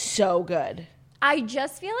so good. I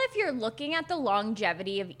just feel if you're looking at the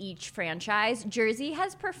longevity of each franchise, Jersey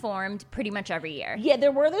has performed pretty much every year. Yeah,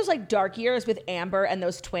 there were those like dark years with Amber and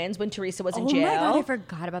those twins when Teresa was in jail. Oh my God, I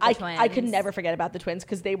forgot about the twins. I could never forget about the twins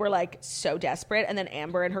because they were like so desperate. And then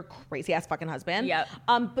Amber and her crazy ass fucking husband. Yep.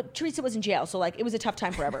 But Teresa was in jail, so like it was a tough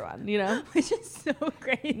time for everyone, you know? Which is so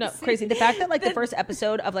crazy. No, crazy. The fact that like the first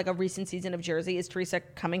episode of like a recent season of Jersey is Teresa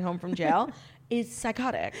coming home from jail is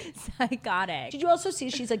psychotic. Psychotic. Did you also see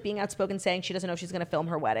she's like being outspoken saying she doesn't know if she's going to film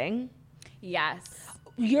her wedding? Yes.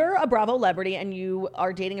 You're a Bravo celebrity and you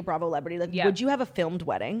are dating a Bravo celebrity. Like, would you have a filmed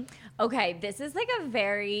wedding? Okay, this is like a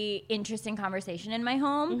very interesting conversation in my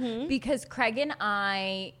home because Craig and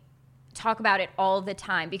I talk about it all the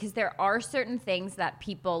time because there are certain things that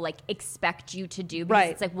people like expect you to do because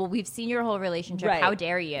it's like, well, we've seen your whole relationship. How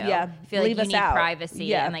dare you? Feel Leave like you need out.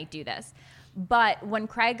 privacy and like do this. But when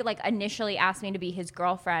Craig like initially asked me to be his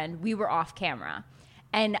girlfriend, we were off camera.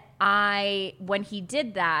 And when he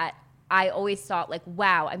did that, I always thought like,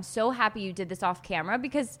 wow, I'm so happy you did this off camera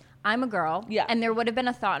because I'm a girl. Yeah. And there would have been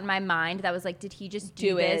a thought in my mind that was like, did he just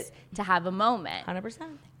do this to have a moment?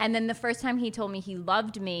 100%. And then the first time he told me he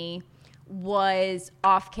loved me was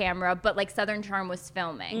off camera, but like Southern Charm was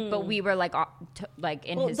filming, but we were like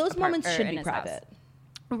in his those moments should be private. House.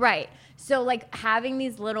 Right. So like having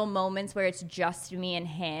these little moments where it's just me and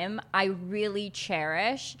him, I really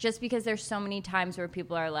cherish just because there's so many times where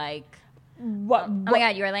people are like, oh my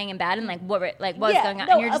God, you were laying in bed and like what's going on?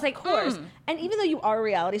 No, and you're just like, of course. And even though you are a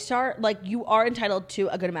reality star, like you are entitled to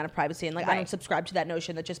a good amount of privacy. And like I don't subscribe to that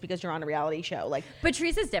notion that just because you're on a reality show, like. But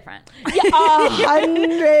Teresa's different. Yeah,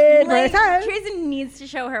 100%. Like, Teresa needs to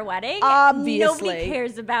show her wedding. Obviously. Nobody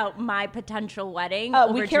cares about my potential wedding.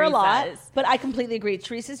 We care a lot, but I completely agree.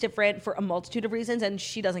 Teresa's different for a multitude of reasons, and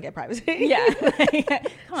she doesn't get privacy. Yeah.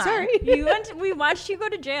 Come on. Sorry. We watched you go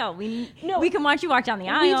to jail. We can watch you walk down the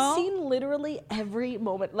aisle. We've seen literally every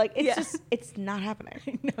moment. Like, it's just, it's not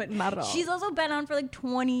happening. No, not at all. She's also been on for like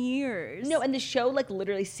 20 years. No, and the show like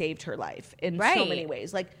literally saved her life in so many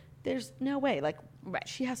ways. Like, there's no way. Like,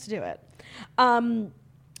 she has to do it.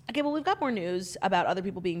 Okay, well, we've got more news about other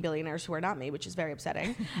people being billionaires who are not me, which is very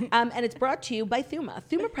upsetting. And it's brought to you by Thuma.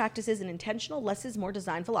 Thuma practices an intentional less is more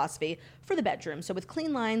design philosophy for the bedroom. So with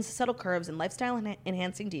clean lines, subtle curves, and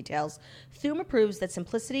lifestyle-enhancing details, Thuma proves that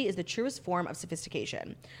simplicity is the truest form of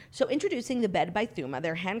sophistication. So introducing the bed by Thuma,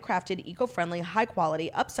 their handcrafted, eco-friendly,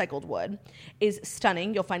 high-quality, upcycled wood is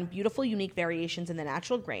stunning. You'll find beautiful, unique variations in the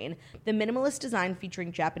natural grain. The minimalist design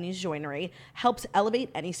featuring Japanese joinery helps elevate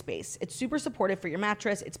any space. It's super supportive for your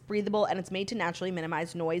mattress. It's breathable, and it's made to naturally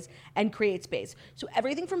minimize noise and create space. So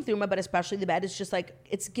everything from Thuma, but especially the bed, is just like,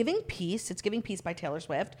 it's giving peace. It's giving peace by Taylor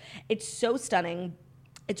Swift. It's so stunning.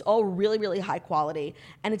 It's all really, really high quality,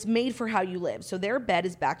 and it's made for how you live. So their bed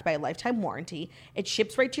is backed by a lifetime warranty. It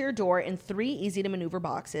ships right to your door in 3 easy-to-maneuver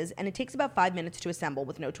boxes, and it takes about 5 minutes to assemble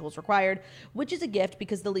with no tools required, which is a gift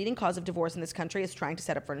because the leading cause of divorce in this country is trying to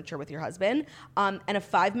set up furniture with your husband. And a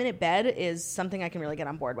 5-minute bed is something I can really get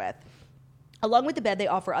on board with. Along with the bed, they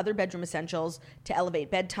offer other bedroom essentials to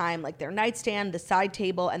elevate bedtime, like their nightstand, the side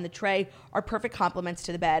table, and the tray are perfect complements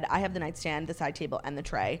to the bed. I have the nightstand, the side table, and the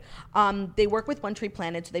tray. They work with One Tree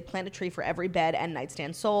Planted, so they plant a tree for every bed and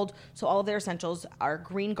nightstand sold. So all of their essentials are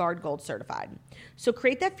Green Guard Gold certified. So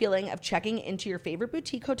create that feeling of checking into your favorite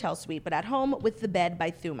boutique hotel suite, but at home with the bed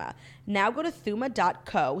by Thuma. Now go to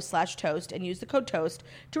thuma.co/toast and use the code TOAST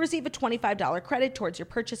to receive a $25 credit towards your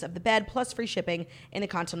purchase of the bed plus free shipping in the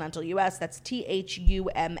continental U.S. That's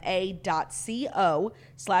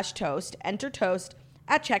thuma.co/toast. Enter TOAST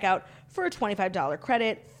at checkout for a $25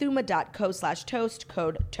 credit. Thuma.co/toast,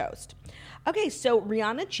 code TOAST. Okay, so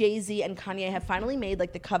Rihanna, Jay-Z, and Kanye have finally made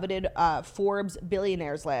like the coveted Forbes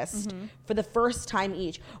billionaires list for the first time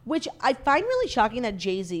each, which I find really shocking that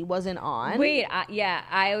Jay-Z wasn't on. Wait,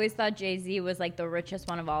 I always thought Jay-Z was like the richest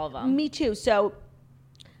one of all of them. Me too. So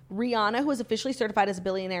Rihanna, who was officially certified as a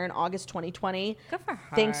billionaire in August 2020, good for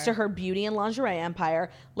her, thanks to her beauty and lingerie empire,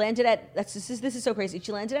 landed at this is so crazy.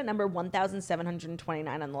 She landed at number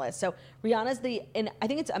 1,729 on the list. So Rihanna's I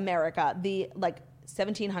think it's America, the like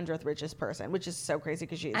 1,700th richest person, which is so crazy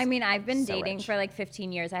because she's. I mean, I've been so dating rich. for like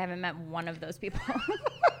 15 years. I haven't met one of those people.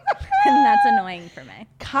 And that's annoying for me.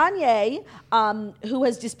 Kanye, who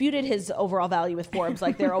has disputed his overall value with Forbes,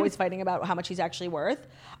 like they're always fighting about how much he's actually worth.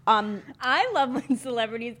 I love when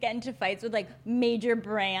celebrities get into fights with like major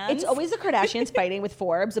brands. It's always the Kardashians fighting with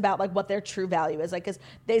Forbes about like what their true value is. Like, because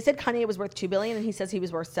they said Kanye was worth $2 billion and he says he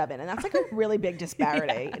was worth $7 billion, and that's like a really big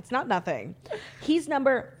disparity. Yeah. It's not nothing. He's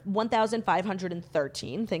number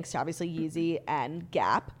 1,513, thanks to obviously Yeezy and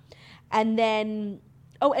Gap, and then.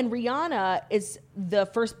 Oh, and Rihanna is the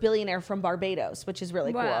first billionaire from Barbados, which is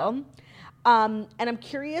really cool. And I'm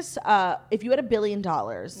curious, if you had $1 billion,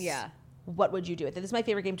 what would you do with it? This is my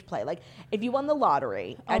favorite game to play. Like, if you won the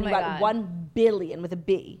lottery and you got 1 billion with a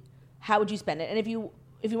B, how would you spend it? And if you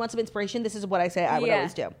want some inspiration, this is what I say I would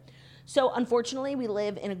always do. So unfortunately, we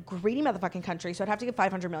live in a greedy motherfucking country, so I'd have to give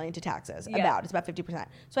 $500 million to taxes. It's about 50%.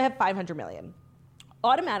 So I have $500 million.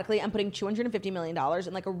 Automatically, I'm putting $250 million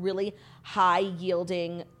in like a really high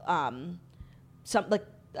yielding,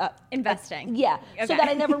 investing. Okay. So that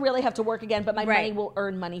I never really have to work again, but my money will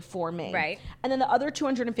earn money for me. Right. And then the other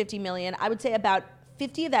 $250 million, I would say about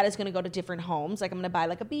 50 of that is going to go to different homes. Like I'm going to buy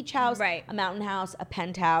like a beach house, a mountain house, a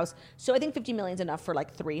penthouse. So I think 50 million is enough for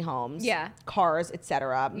like 3 homes, cars,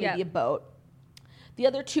 etc. Maybe a boat. The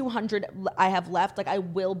other 200 I have left, like I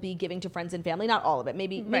will be giving to friends and family. Not all of it.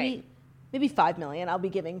 Maybe 5 million I'll be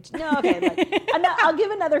giving I'll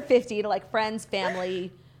give another 50 to like friends, family,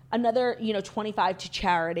 another 25 to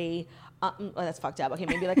charity. That's fucked up. Okay,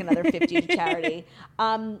 maybe like another 50 to charity.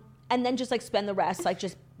 And then just like spend the rest like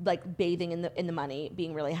just like bathing in the money,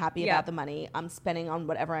 being really happy about the money. I'm spending on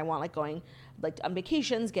whatever I want, like going like on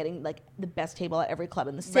vacations, getting like the best table at every club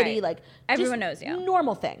in the city, like everyone knows you.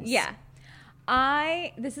 Normal things. Yeah.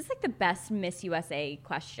 This is like the best Miss USA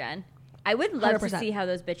question. I would love 100%. To see how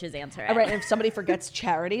those bitches answer it. All right, and if somebody forgets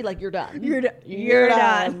charity, like you're done. You're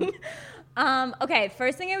done. Okay,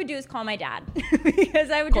 first thing I would do is call my dad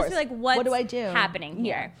because I would just be like, what do I do happening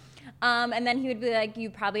here? And then he would be like,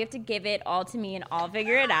 you probably have to give it all to me and I'll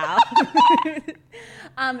figure it out.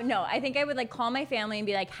 No, I think I would like call my family and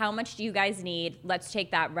be like, how much do you guys need? Let's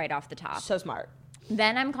take that right off the top. So smart.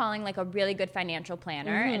 Then I'm calling like a really good financial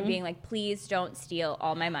planner and being like, please don't steal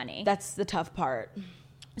all my money. That's the tough part.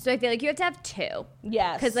 So I feel like you have to have two.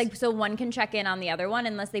 Yes. Because, like, so one can check in on the other one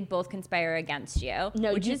unless they both conspire against you.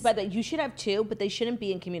 No, but you should have two, but they shouldn't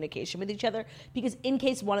be in communication with each other because in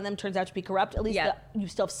case one of them turns out to be corrupt, at least you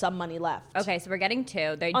still have some money left. Okay, so we're getting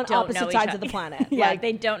two. They on don't opposite know each sides other. of the planet. Yeah, like,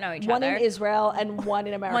 they don't know each one other. One in Israel and one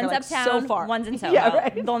in America. One's like, uptown, so far. one's in Soho. Yeah,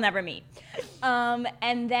 right. They'll never meet.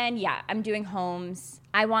 And then, I'm doing homes.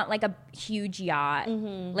 I want, like, a huge yacht.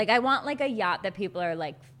 Mm-hmm. Like, I want, like, a yacht that people are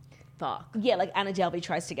like, fuck. Yeah, like Anna Delvey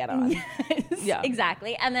tries to get on. Yes, yeah.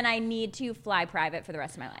 Exactly. And then I need to fly private for the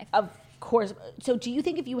rest of my life. Of course. So do you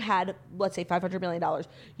think if you had, let's say, $500 million,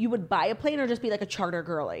 you would buy a plane or just be like a charter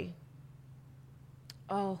girly?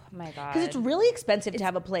 Oh, my God. Because it's really expensive to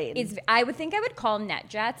have a plane. I would think I would call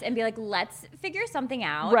NetJets and be like, let's figure something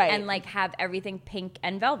out. Right. And, like, have everything pink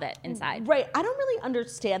and velvet inside. Right. I don't really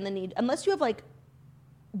understand the need, unless you have, like,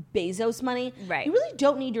 Bezos money. Right. You really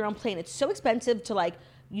don't need your own plane. It's so expensive to, like,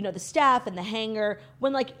 you know, the staff and the hangar.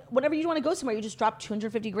 When, like, whenever you want to go somewhere, you just drop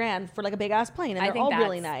 $250,000 for, like, a big-ass plane. And they're all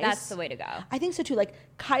really nice. That's the way to go. I think so, too. Like,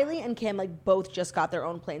 Kylie and Kim, like, both just got their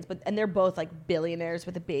own planes. And they're both, like, billionaires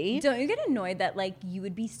with a B. Don't you get annoyed that, like, you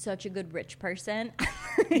would be such a good rich person?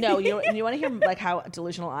 No, you want to hear, like, how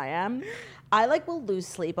delusional I am? I, like, will lose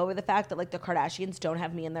sleep over the fact that, like, the Kardashians don't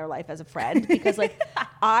have me in their life as a friend because, like,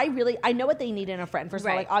 I know what they need in a friend. First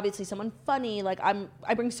of all, like, obviously someone funny. Like,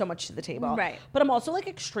 I bring so much to the table. Right. But I'm also, like,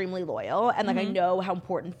 extremely loyal. And, like, I know how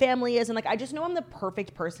important family is. And, like, I just know I'm the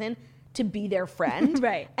perfect person to be their friend.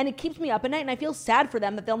 Right. And it keeps me up at night. And I feel sad for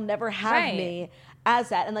them that they'll never have me as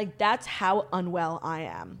that. And, like, that's how unwell I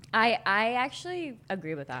am. I actually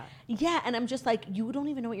agree with that. Yeah. And I'm just like, you don't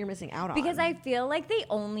even know what you're missing out on. Because I feel like they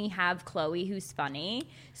only have Chloe who's funny.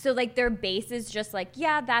 So, like, their base is just like,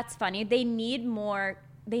 yeah, that's funny. They need more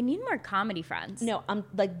comedy friends. No, I'm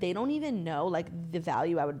like, they don't even know, like, the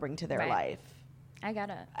value I would bring to their life. I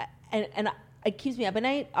get it. And it keeps me up at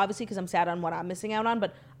night, obviously, because I'm sad on what I'm missing out on,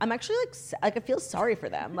 but I'm actually, like I feel sorry for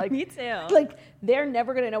them. Like, me too. Like, they're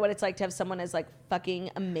never going to know what it's like to have someone as, like,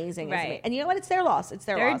 fucking amazing as me. And you know what? It's their loss. It's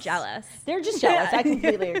their loss. They're jealous. They're just jealous. I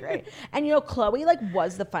completely agree. And, you know, Chloe, like,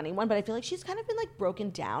 was the funny one, but I feel like she's kind of been, like,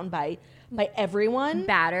 broken down by everyone.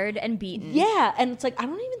 Battered and beaten. Yeah. And it's like, I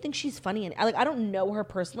don't even think she's funny. And I don't know her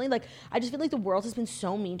personally. Like, I just feel like the world has been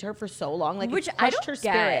so mean to her for so long. Like, which it's I crushed don't her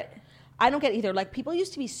spirit. I don't get either. Like, people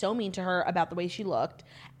used to be so mean to her about the way she looked,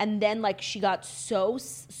 and then, like, she got so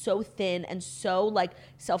thin and so, like,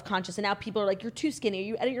 self-conscious, and now people are like, you're too skinny,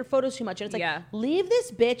 you edit your photos too much, and it's like, leave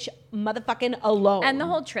this bitch motherfucking alone. And the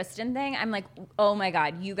whole Tristan thing, I'm like, oh my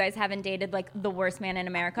God, you guys haven't dated, like, the worst man in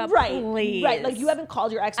America? Right. Please. Right. Like, you haven't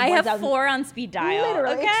called your ex. I have 4 on speed dial.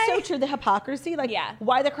 Literally. Okay? It's so true. The hypocrisy. Like,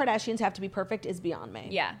 why the Kardashians have to be perfect is beyond me.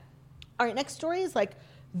 Yeah. All right, next story is, like,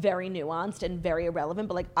 very nuanced and very irrelevant,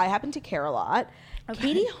 but, like, I happen to care a lot. Okay.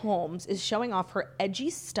 Katie Holmes is showing off her edgy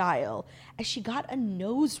style as she got a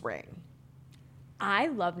nose ring. I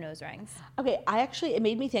love nose rings. Okay, it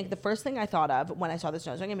made me think, the first thing I thought of when I saw this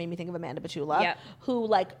nose ring, it made me think of Amanda Batula, who,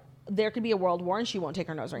 like, there could be a world war and she won't take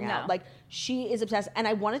her nose ring out. Like, she is obsessed. And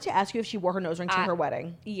I wanted to ask you if she wore her nose ring to her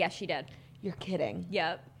wedding. Yes, she did. You're kidding.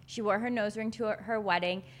 Yep. She wore her nose ring to her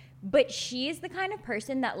wedding. But she's the kind of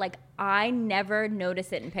person that, like, I never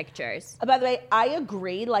notice it in pictures. By the way, I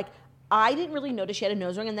agree. Like, I didn't really notice she had a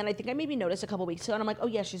nose ring, and then I think I maybe noticed a couple weeks ago, and I'm like, oh,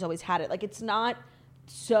 yeah, she's always had it. Like, it's not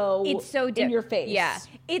it's so in your face. Yeah.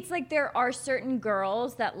 It's like there are certain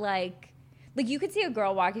girls that, like you could see a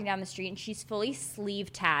girl walking down the street, and she's fully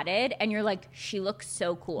sleeve tatted, and you're like, she looks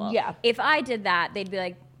so cool. Yeah. If I did that, they'd be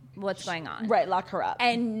like, what's going on? Right, lock her up.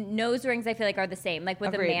 And nose rings, I feel like, are the same. Like,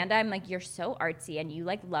 with Agreed. Amanda, I'm like, you're so artsy, and you,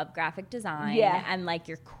 like, love graphic design. Yeah. And, like,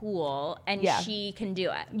 you're cool, and she can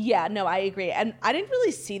do it. Yeah, no, I agree. And I didn't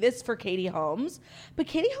really see this for Katie Holmes, but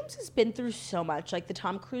Katie Holmes has been through so much. Like, the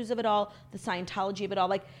Tom Cruise of it all, the Scientology of it all.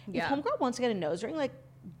 Like, if Homegirl wants to get a nose ring, like,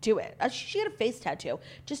 do it. She had a face tattoo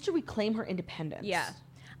just to reclaim her independence. Yeah.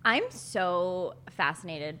 I'm so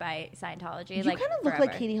fascinated by Scientology. You like, kind of look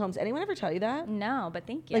like Katie Holmes. Anyone ever tell you that? No, but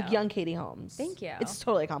thank you. Like young Katie Holmes. Thank you. It's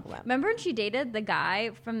totally a compliment. Remember when she dated the guy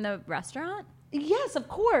from the restaurant? Yes, of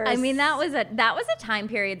course. I mean, that was a time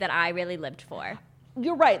period that I really lived for.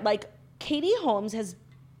 You're right. Like, Katie Holmes has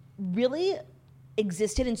really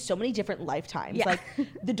existed in so many different lifetimes. Yeah. Like,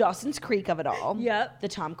 the Dawson's Creek of it all. Yep. The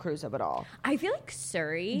Tom Cruise of it all. I feel like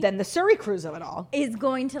Surrey Then the Surrey Cruise of it all. is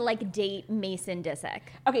going to, like, date Mason Disick.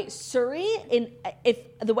 Okay, Surrey,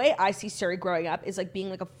 if the way I see Surrey growing up is, like, being,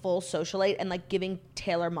 like, a full socialite and, like, giving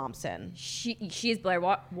Taylor Momsen. She's Blair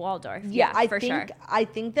Waldorf. Yeah, sure. I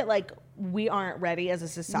think that, like, we aren't ready as a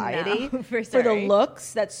society for the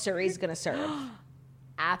looks that Surrey's gonna serve.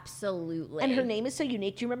 Absolutely. And her name is so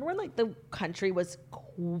unique. Do you remember when like the country was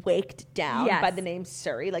quaked down by the name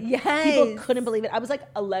Surrey? Like people couldn't believe it. I was like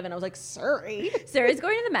 11. I was like, Surrey? Surrey's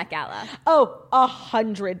going to the Met Gala. Oh,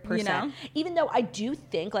 100%. You know? Even though I do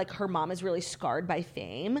think like her mom is really scarred by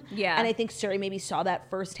fame. Yeah. And I think Surrey maybe saw that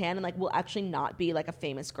firsthand and like will actually not be like a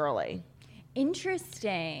famous girly.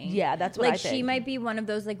 Interesting. Yeah, that's what I think. Like she might be one of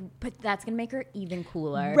those like, but that's gonna make her even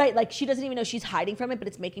cooler. Right, like she doesn't even know she's hiding from it, but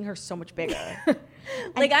it's making her so much bigger.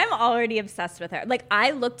 Like I'm already obsessed with her. Like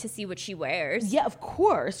I look to see what she wears. Yeah, of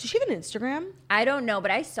course. Does she have an Instagram? I don't know,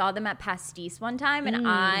 but I saw them at Pastis one time,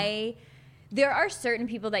 and there are certain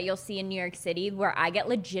people that you'll see in New York City where I get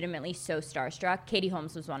legitimately so starstruck. Katie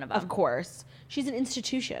Holmes was one of them. Of course. She's an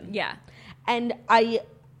institution. Yeah. And I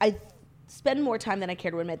spend more time than I care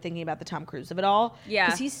to admit thinking about the Tom Cruise of it all. Yeah.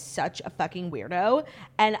 Because he's such a fucking weirdo.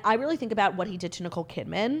 And I really think about what he did to Nicole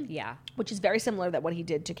Kidman. Yeah. Which is very similar to what he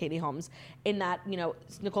did to Katie Holmes in that, you know,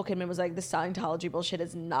 Nicole Kidman was like, the Scientology bullshit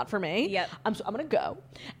is not for me. Yep. So I'm going to go.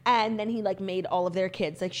 And then he like made all of their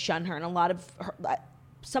kids like shun her, and a lot of her,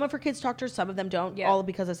 some of her kids talk to her, some of them don't, all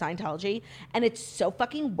because of Scientology. And it's so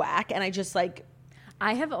fucking whack. And I just like...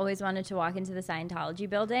 I have always wanted to walk into the Scientology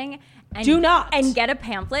building and do not and get a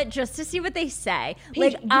pamphlet just to see what they say.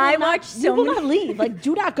 Paige, like I watch so you will many, not leave. Like,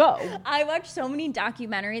 do not go. I watch so many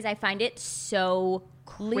documentaries. I find it so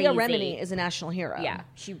crazy. Leah Remini is a national hero. Yeah,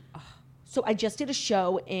 So I just did a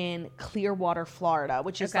show in Clearwater, Florida,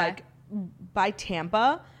 which is like by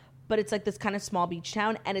Tampa, but it's like this kind of small beach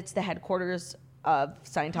town, and it's the headquarters of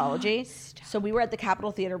Scientology. So we were at the Capitol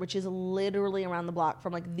Theater, which is literally around the block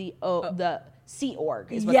from like the Sea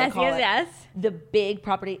Org is what they call it. Yes. The big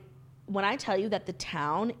property. When I tell you that the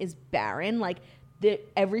town is barren, like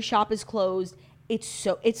every shop is closed. It's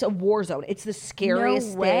a war zone. It's the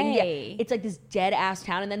scariest thing. Yeah, it's like this dead ass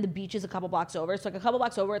town, and then the beach is a couple blocks over. So like a couple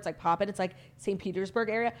blocks over, it's like poppin'. It's like St. Petersburg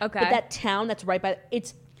area. Okay. But that town that's right by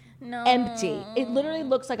it's empty. It literally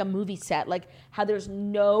looks like a movie set. Like how there's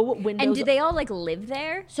no windows. And do they all like live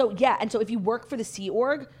there? So yeah, and so if you work for the Sea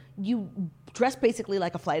Org, you dress basically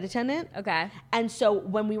like a flight attendant. Okay. And so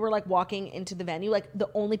when we were like walking into the venue, like the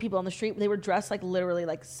only people on the street, they were dressed like literally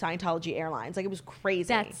like Scientology Airlines. Like it was crazy.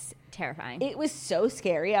 That's terrifying. It was so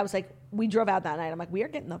scary. I was like, we drove out that night. I'm like, we are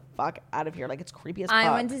getting the fuck out of here. Like it's creepy as fuck.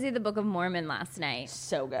 I went to see the Book of Mormon last night.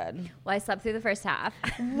 So good. Well, I slept through the first half.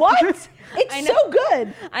 What? It's so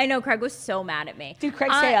good. I know. Craig was so mad at me. Did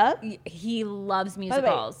Craig stay up? He loves By the way,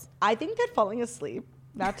 musicals. I think that falling asleep,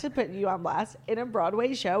 not to put you on blast, in a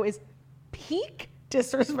Broadway show is peak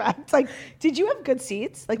disrespect. Like, did you have good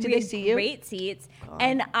seats? Like, did they see you? Great seats.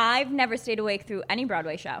 And I've never stayed awake through any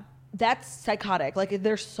Broadway show. That's psychotic. Like,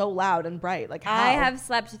 they're so loud and bright. Like, how? I have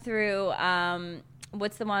slept through,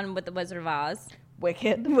 what's the one with the Wizard of Oz?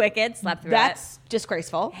 Wicked. Slept through That's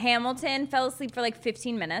disgraceful. Hamilton, fell asleep for like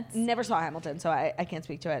 15 minutes. Never saw Hamilton, so I can't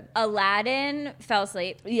speak to it. Aladdin, fell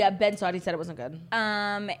asleep. Yeah, Ben saw it. He said it wasn't good.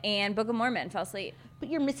 And Book of Mormon, fell asleep. But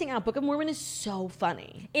you're missing out. Book of Mormon is so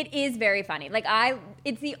funny. It is very funny. Like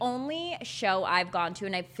it's the only show I've gone to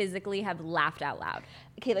and I physically have laughed out loud.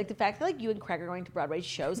 Okay, like the fact that like you and Craig are going to Broadway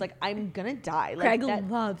shows, like I'm gonna die. Like, Craig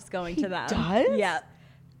loves going to them. Does? Yeah.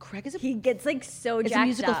 Craig he gets like so jacked a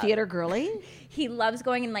musical up. theater girly. He loves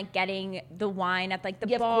going and like getting the wine at like the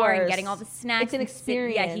Yeah, bar and getting all the snacks. It's an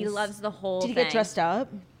experience. Yeah, he loves the whole thing. Did thing. he get dressed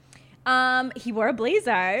up? He wore a blazer,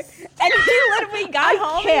 and he literally got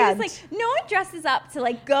home and he was like, "No one dresses up to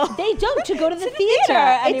like go." They don't to go to the to theater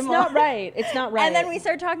anymore. It's not right. It's not right. And then we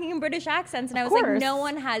started talking in British accents, and I was like, "No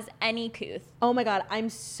one has any couth." Oh my god, I'm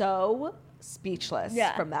so speechless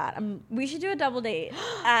from that. We should do a double date.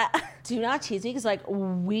 Do not tease me because like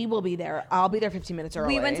we will be there. I'll be there 15 minutes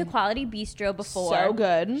early. We went to Quality Bistro before. So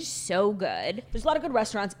good. So good. There's a lot of good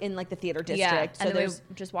restaurants in like the theater district. Yeah, so and then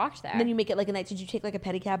we just walked there. And then you make it like a night. Did you take like a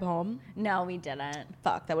pedicab home? No, we didn't.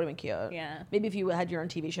 Fuck, that would have been cute. Yeah. Maybe if you had your own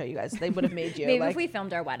TV show, you guys, they would have made you. Maybe like, if we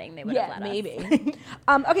filmed our wedding, they would have let us. Maybe.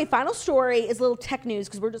 Okay, final story is a little tech news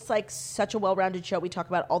because we're just like such a well-rounded show. We talk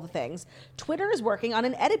about all the things. Twitter is working on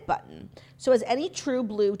an edit button. So as any true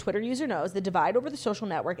blue Twitter user knows, the divide over the social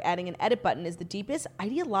network adding an edit button is the deepest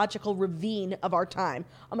ideological ravine of our time.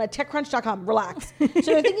 I'm at techcrunch.com. Relax. So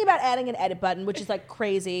they're thinking about adding an edit button, which is like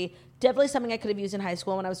crazy. Definitely something I could have used in high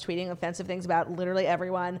school when I was tweeting offensive things about literally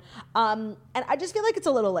everyone. And I just feel like it's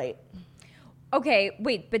a little late. Okay,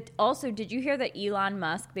 wait, but also, did you hear that Elon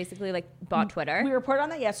Musk basically like bought Twitter? We reported on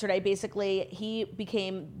that yesterday. Basically, he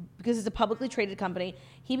became, because it's a publicly traded company,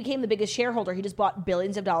 he became the biggest shareholder. He just bought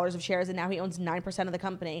billions of dollars of shares, and now he owns 9% of the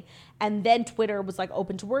company. And then Twitter was like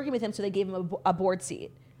open to working with him, so they gave him a board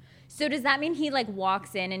seat. So does that mean he like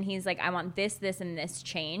walks in and he's like, I want this, this, and this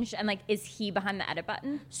changed? And like, is he behind the edit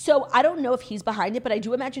button? So I don't know if he's behind it, but I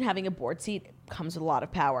do imagine having a board seat comes with a lot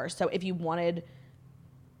of power. So if you wanted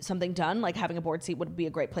something done, like having a board seat would be a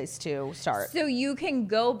great place to start. So you can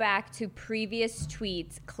go back to previous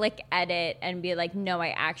tweets, click edit, and be like, no,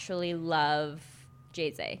 I actually love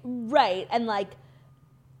Jay-Z. Right. And like,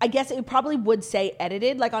 I guess it probably would say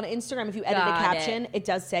edited. Like on Instagram, if you edit a caption, it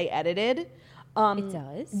does say edited. It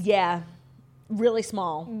does? Yeah. Really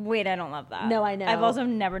small. Wait, I don't love that. No, I know. I've also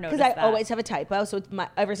never noticed that. Because I always have a typo, so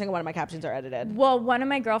every single one of my captions are edited. Well, one of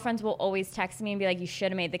my girlfriends will always text me and be like, you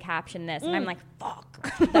should have made the caption this. And I'm like,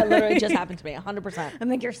 fuck. That literally just happened to me, 100%. I'm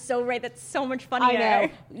like, you're so right. That's so much funnier. I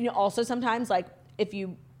know. You know, also sometimes, like, if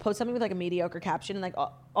you post something with, like, a mediocre caption, and, like,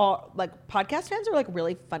 all like, podcast fans are, like,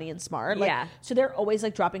 really funny and smart. Like, yeah. So they're always,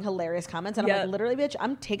 like, dropping hilarious comments. And I'm like, literally, bitch,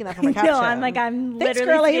 I'm taking that from my caption. No, I'm like, I'm Thanks,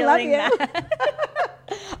 literally girlie, feeling love you.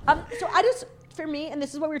 that. So I just... For me, and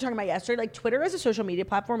this is what we were talking about yesterday, like Twitter as a social media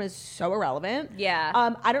platform is so irrelevant. Yeah.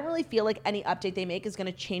 I don't really feel like any update they make is going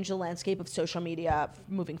to change the landscape of social media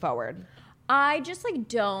moving forward. I just like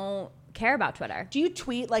don't care about Twitter. Do you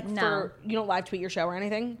tweet like you don't live tweet your show or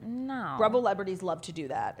anything? No. Bravo celebrities love to do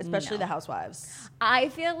that, especially the housewives. I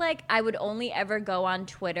feel like I would only ever go on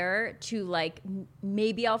Twitter to like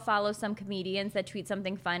maybe I'll follow some comedians that tweet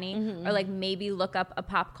something funny or like maybe look up a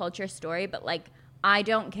pop culture story, but like I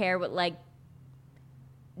don't care what like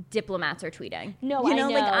diplomats are tweeting. No, you know, I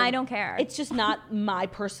know. like I don't care. It's just not my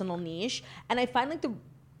personal niche. And I find like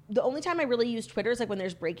the only time I really use Twitter is like when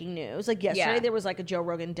there's breaking news. Like yesterday there was like a Joe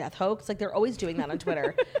Rogan death hoax. Like they're always doing that on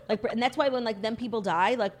Twitter. Like, and that's why when like them people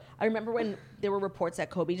die, like I remember when there were reports that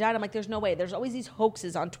Kobe died, I'm like, there's no way. There's always these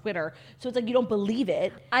hoaxes on Twitter. So it's like you don't believe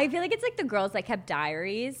it. I feel like it's like the girls that kept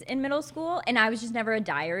diaries in middle school, and I was just never a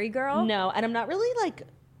diary girl. No, and I'm not really like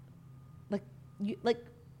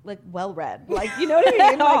well read, like, you know what I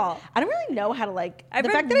mean? Like, I don't really know how to like. The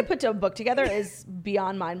fact that I put a book together is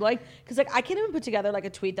beyond mind blowing because like I can't even put together like a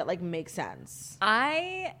tweet that like makes sense.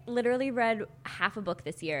 I literally read half a book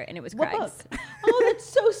this year, and it was What Craig's. book? Oh, that's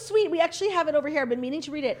so sweet. We actually have it over here. I've been meaning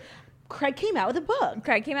to read it. Craig came out with a book.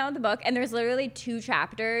 Craig came out with a book, and there's literally 2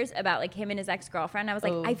 chapters about like him and his ex-girlfriend. I was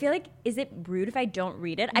like, I feel like, is it rude if I don't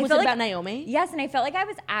read it? Was it about Naomi? Yes, and I felt like I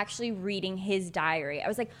was actually reading his diary. I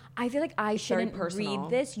was like, I feel like I shouldn't read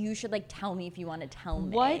this. You should like tell me if you want to tell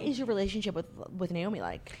me. What is your relationship with Naomi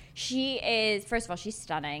like? She is, first of all, she's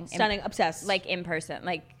stunning. Stunning, obsessed. Like in person.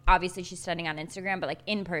 Like obviously she's stunning on Instagram, but like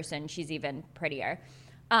in person, she's even prettier.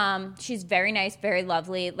 She's very nice, very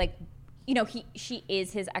lovely. Like, you know, she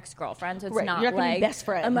is his ex-girlfriend, so it's not You're not like best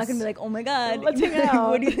friends. I'm not gonna be like, oh my god, let's hang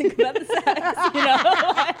out. what do you think about the sex? You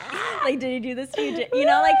know, like did he do this to you? You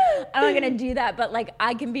know, like I'm not gonna do that, but like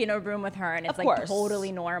I can be in a room with her and it's like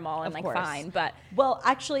totally normal and like fine. But well,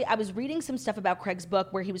 actually, I was reading some stuff about Craig's book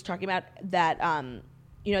where he was talking about that,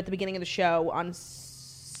 you know, at the beginning of the show on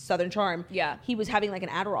Southern Charm, he was having like an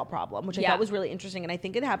Adderall problem, which I thought was really interesting, and I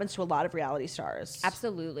think it happens to a lot of reality stars.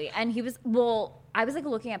 Absolutely. And he was, well, I was like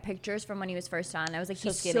looking at pictures from when he was first on. I was like,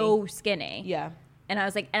 he's so skinny. Yeah. And I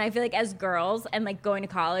was like, and I feel like as girls and like going to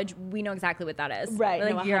college, we know exactly what that is. Right. We're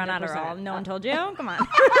like, no, you're on Adderall. No one told you? Come on.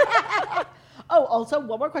 Oh, also,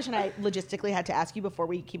 one more question I logistically had to ask you before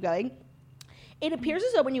we keep going. It appears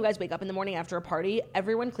as though when you guys wake up in the morning after a party,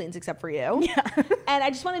 everyone cleans except for you. Yeah. And I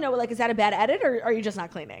just want to know, like, is that a bad edit or are you just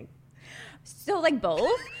not cleaning? So, like,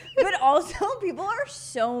 both. But also, people are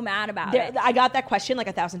so mad about it. I got that question like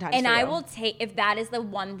 1,000 times. And I will take, if that is the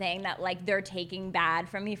one thing that, like, they're taking bad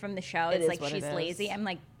from me from the show, it's like she's lazy. I'm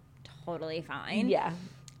like, totally fine. Yeah.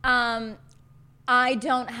 I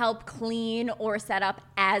don't help clean or set up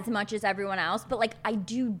as much as everyone else, but, like, I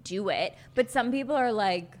do it. But some people are,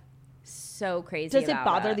 like, so crazy Does about it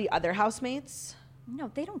bother the other housemates? No,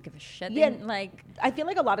 they don't give a shit. Yeah, like I feel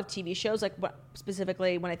like a lot of TV shows, like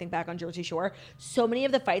specifically when I think back on Jersey Shore, so many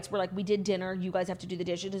of the fights were like, we did dinner, you guys have to do the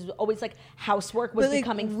dishes. It was always like housework was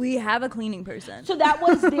becoming. We have a cleaning person. So that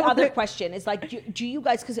was the other question. Is like, do you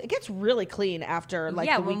guys? Because it gets really clean after like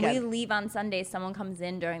the weekend. When we leave on Sunday, someone comes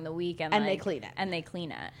in during the week and they clean it. And they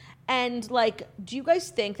clean it. And like, do you guys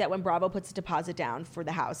think that when Bravo puts a deposit down for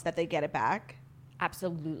the house that they get it back?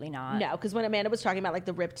 Absolutely not. No, because when Amanda was talking about like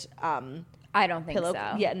the ripped. I don't think pillow.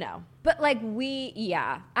 so. Yeah, no. But like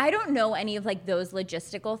I don't know any of like those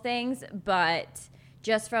logistical things, but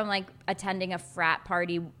just from like attending a frat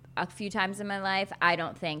party a few times in my life, I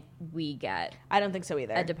don't think we get. I don't think so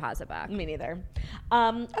either. A deposit back. Me neither.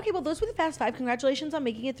 Okay, well, those were the Fast Five. Congratulations on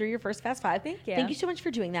making it through your first Fast Five. Thank you. Thank you so much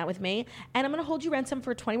for doing that with me. And I'm going to hold you ransom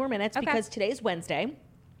for 20 more minutes because today is Wednesday.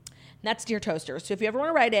 that's Dear Toasters. So if you ever want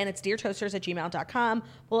to write in, it's deartoasters@gmail.com.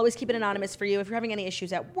 We'll always keep it anonymous for you. If you're having any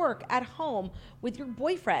issues at work, at home, with your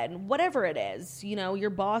boyfriend, whatever it is, you know, your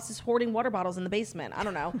boss is hoarding water bottles in the basement. I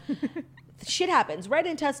don't know. Shit happens. Write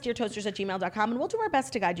into us, deartoasters@gmail.com, and we'll do our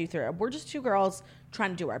best to guide you through. We're just two girls trying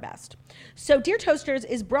to do our best. So Dear Toasters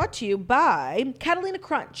is brought to you by Catalina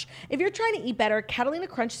Crunch. If you're trying to eat better, Catalina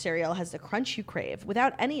Crunch cereal has the crunch you crave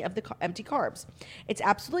without any of the empty carbs. It's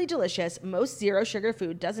absolutely delicious. Most zero sugar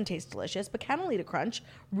food doesn't taste delicious, but Catalina Crunch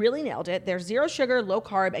really nailed it. They're zero sugar, low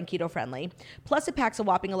carb, and keto friendly. Plus, it packs a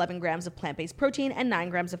whopping 11 grams of plant-based protein and 9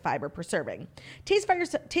 grams of fiber per serving. Taste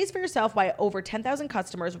for yourself why over 10,000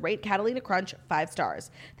 customers rate Catalina Crunch 5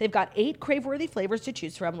 stars. They've got 8 crave-worthy flavors to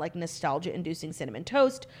choose from, like nostalgia-inducing cinnamon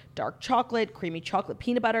toast, dark chocolate, creamy chocolate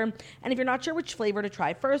peanut butter. And if you're not sure which flavor to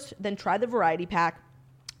try first, then try the variety pack.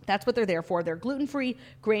 That's what they're there for. They're gluten-free,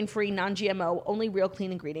 grain-free, non-GMO, only real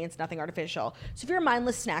clean ingredients, nothing artificial. So if you're a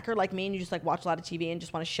mindless snacker like me and you just like watch a lot of TV and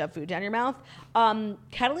just want to shove food down your mouth,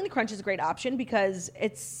 Catalina Crunch is a great option because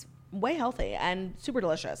it's way healthy and super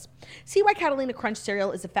delicious. See why Catalina Crunch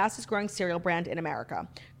cereal is the fastest growing cereal brand in America.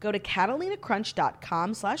 Go to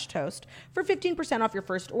catalinacrunch.com/toast for 15% off your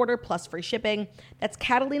first order plus free shipping. That's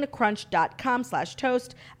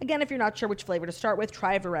catalinacrunch.com/toast. Again, if you're not sure which flavor to start with,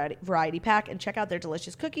 try a variety pack and check out their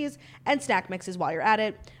delicious cookies and snack mixes while you're at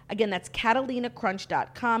it. Again, that's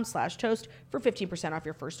catalinacrunch.com/toast for 15% off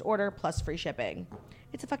your first order plus free shipping.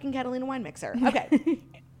 It's a fucking Catalina wine mixer. Okay.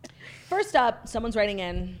 First up, someone's writing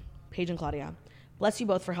in, Paige and Claudia, bless you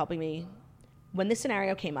both for helping me. When this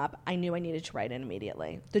scenario came up, I knew I needed to write in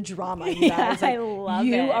immediately. The drama, you guys. Like, I love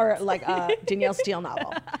you it. You are like a Danielle Steele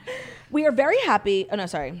novel. We are very happy. Oh, no,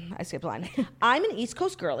 sorry. I skipped a line. I'm an East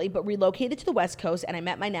Coast girly, but relocated to the West Coast, and I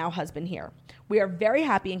met my now husband here. We are very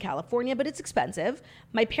happy in California, but it's expensive.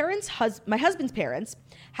 My husband's parents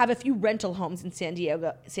have a few rental homes in San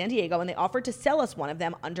Diego, and they offered to sell us one of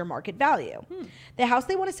them under market value. The house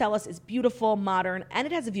they want to sell us is beautiful, modern, and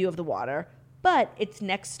it has a view of the water, but it's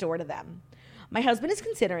next door to them. My husband is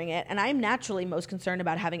considering it, and I am naturally most concerned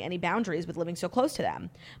about having any boundaries with living so close to them.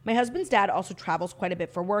 My husband's dad also travels quite a bit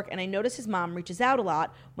for work, and I notice his mom reaches out a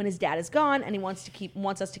lot when his dad is gone, and he wants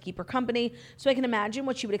us to keep her company, so I can imagine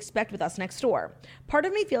what she would expect with us next door. Part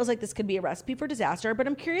of me feels like this could be a recipe for disaster, but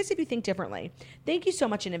I'm curious if you think differently. Thank you so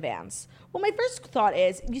much in advance. Well, my first thought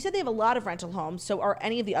is, you said they have a lot of rental homes, so are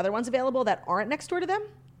any of the other ones available that aren't next door to them?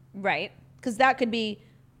 Right. Because that could be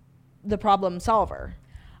the problem solver.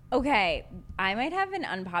 Okay, I might have an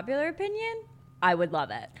unpopular opinion. I would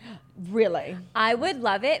love it. Really? I would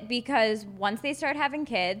love it because once they start having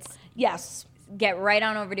kids, yes, get right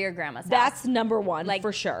on over to your grandma's house. That's number one, like,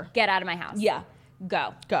 for sure. Get out of my house. Yeah.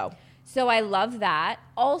 Go. So I love that.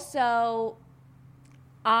 Also,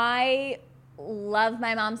 I love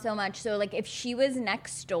my mom so much. So, like, if she was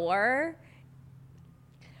next door...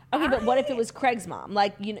 Okay, but what if it was Craig's mom?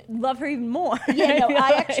 Like, you know, love her even more. Yeah, no,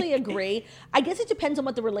 I actually agree. I guess it depends on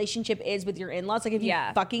what the relationship is with your in-laws. Like, if you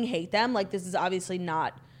fucking hate them, like, this is obviously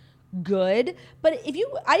not good. But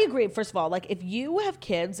I agree, first of all, like, if you have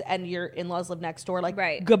kids and your in-laws live next door, like,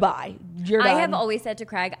 goodbye. You're done. I have always said to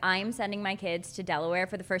Craig, I'm sending my kids to Delaware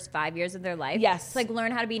for the first 5 years of their life. Yes. To, like,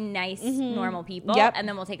 learn how to be nice, normal people. Yep. And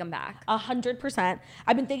then we'll take them back. 100%.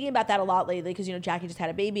 I've been thinking about that a lot lately because, you know, Jackie just had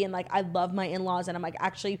a baby and, like, I love my in-laws and I'm, like,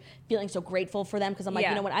 actually feeling so grateful for them because I'm like,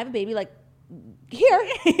 you know, when I have a baby, like, here,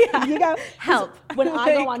 you go. Help. When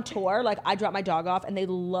I go on tour, like, I drop my dog off and they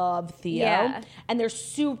love Theo. And they're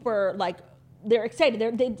super, like, they're excited.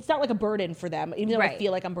 It's not like a burden for them, even though I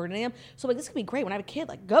feel like I'm burdening them. So, like, this could be great. When I have a kid,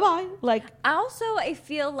 like, goodbye. Like, I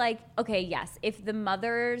feel like, okay, yes, if the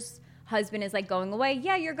mother's husband is, like, going away,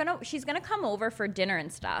 she's gonna come over for dinner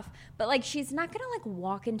and stuff. But, like, she's not gonna, like,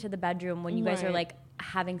 walk into the bedroom when you guys are, like,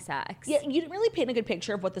 having sex. Yeah, you didn't really paint a good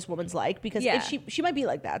picture of what this woman's like because if she might be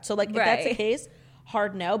like that. So, like, if that's the case,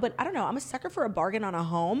 hard no. But I don't know. I'm a sucker for a bargain on a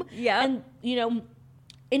home. Yeah. And, you know,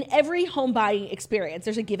 in every home buying experience,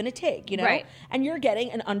 there's a give and a take, you know? Right. And you're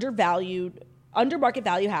getting an under market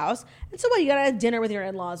value house. And so what? You gotta have dinner with your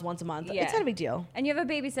in-laws once a month. Yeah. It's not a big deal. And you have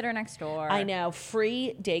a babysitter next door. I know.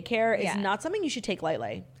 Free daycare is not something you should take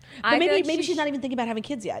lightly. But I maybe she's not even thinking about having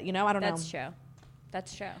kids yet, you know? I don't know.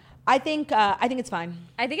 That's true. I think it's fine.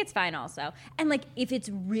 I think it's fine also. And, like, if it's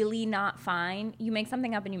really not fine, you make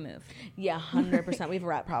something up and you move. Yeah, 100%. We have a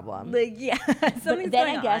rat problem. Like, yeah. But then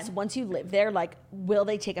I guess once you live there, like, will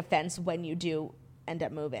they take offense when you do end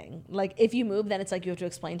up moving? Like, if you move, then it's like you have to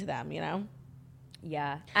explain to them, you know?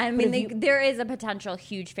 Yeah. I mean, there is a potential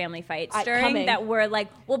huge family fight stirring coming. that we're like,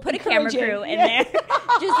 we'll put a camera crew in there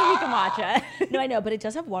just so we can watch it. No, I know, but it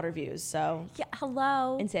does have water views, so. Yeah,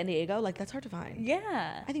 hello. In San Diego, like, that's hard to find.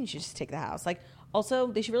 Yeah. I think you should just take the house. Like, also,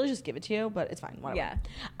 they should really just give it to you, but it's fine. Whatever. Yeah.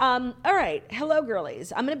 All right. Hello,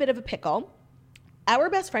 girlies. I'm in a bit of a pickle.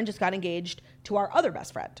 Our best friend just got engaged to our other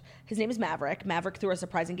best friend. His name is Maverick. Maverick threw a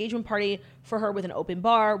surprise engagement party for her with an open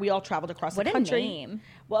bar. We all traveled across the country. What a name.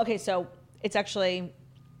 Well, okay, so it's actually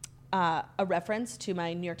a reference to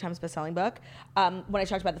my New York Times bestselling book. When I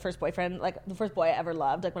talked about the first boyfriend, like the first boy I ever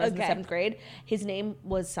loved, like when I was in the 7th grade, his name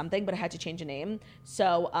was something, but I had to change a name.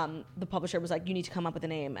 So the publisher was like, you need to come up with a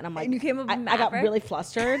name. And I'm like, and you came up with I got really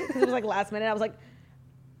flustered because it was like last minute. I was like,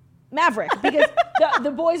 Maverick, because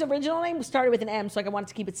the boy's original name started with an M, so like I wanted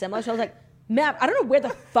to keep it similar. So I was like, I don't know where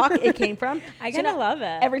the fuck it came from. I kind of love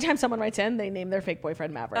it. Every time someone writes in, they name their fake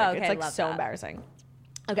boyfriend Maverick. Oh, okay, it's like so embarrassing.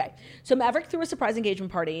 Okay, so Maverick threw a surprise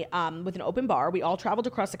engagement party with an open bar. We all traveled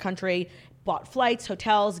across the country, bought flights,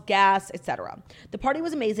 hotels, gas, etc. The party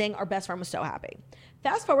was amazing. Our best friend was so happy.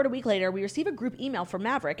 Fast forward a week later, we receive a group email from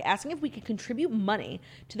Maverick asking if we could contribute money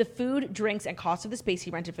to the food, drinks, and cost of the space he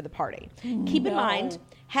rented for the party. Keep in mind,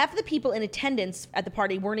 half of the people in attendance at the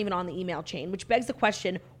party weren't even on the email chain, which begs the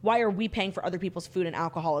question, why are we paying for other people's food and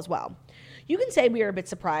alcohol as well? You can say we are a bit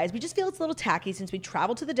surprised. We just feel it's a little tacky since we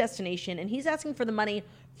traveled to the destination and he's asking for the money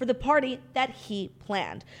for the party that he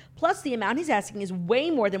planned. Plus, the amount he's asking is way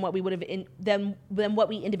more than what we would have than what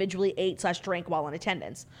we individually ate/drank while in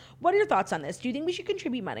attendance. What are your thoughts on this? Do you think we should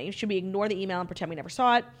contribute money? Should we ignore the email and pretend we never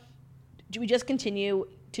saw it? Do we just continue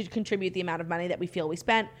to contribute the amount of money that we feel we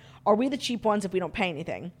spent? Are we the cheap ones if we don't pay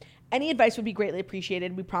anything? Any advice would be greatly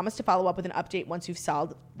appreciated. We promise to follow up with an update once you've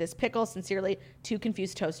solved this pickle. Sincerely, 2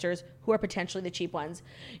 confused toasters who are potentially the cheap ones.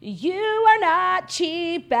 You are not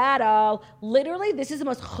cheap at all. Literally, this is the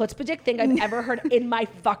most chutzpahdik thing I've ever heard in my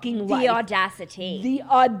fucking life. The audacity. The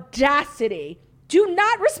audacity. Do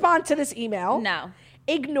not respond to this email. No.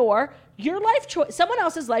 Ignore your life choice. Someone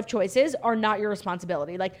else's life choices are not your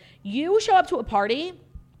responsibility. Like, you show up to a party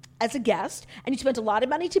as a guest and you spent a lot of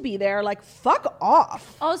money to be there, like, fuck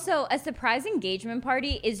off. Also, a surprise engagement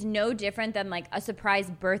party is no different than like a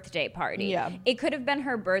surprise birthday party. Yeah. It could have been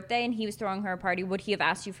her birthday and he was throwing her a party. Would he have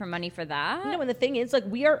asked you for money for that? No, and the thing is, like,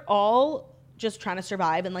 we are all just trying to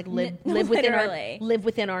survive and like live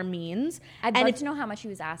within our means. I'd love to know how much he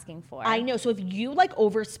was asking for. I know. So if you like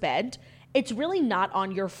overspend, it's really not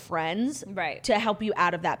on your friends to help you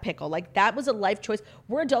out of that pickle. Like, that was a life choice.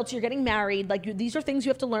 We're adults. You're getting married. Like, these are things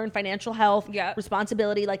you have to learn. Financial health,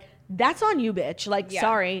 responsibility. Like, that's on you, bitch. Like,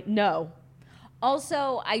 sorry, no.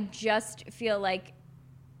 Also, I just feel like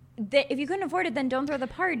if you couldn't afford it, then don't throw the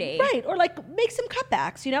party. Right. Or like make some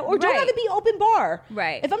cutbacks, you know? Or don't have it be open bar.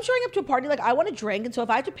 Right. If I'm showing up to a party, like, I want to drink, and so if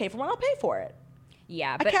I have to pay for one, I'll pay for it.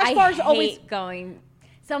 Yeah, A but cash I bar's hate always going...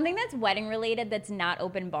 Something that's wedding related that's not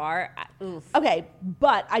open bar, oof. Okay,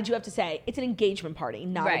 but I do have to say, it's an engagement party,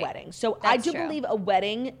 not a wedding. So I do believe a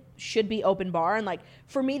wedding should be open bar. And like,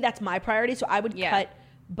 for me, that's my priority. So I would cut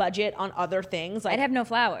budget on other things. Like, I'd have no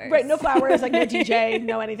flowers. Right, no flowers, like no DJ,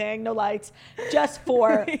 no anything, no lights, just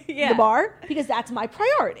for the bar, because that's my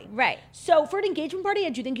priority. Right. So for an engagement party, I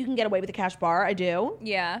do think you can get away with a cash bar. I do.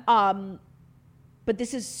 Yeah. But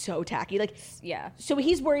this is so tacky. Like, yeah. So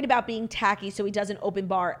he's worried about being tacky, so he does an open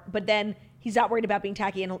bar, but then he's not worried about being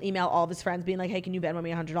tacky, and he'll email all of his friends being like, hey, can you Venmo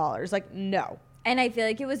me $100? Like, no. And I feel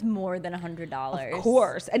like it was more than $100. Of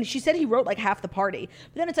course. And she said he wrote like half the party.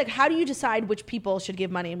 But then it's like, how do you decide which people should give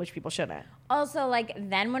money and which people shouldn't? Also, like,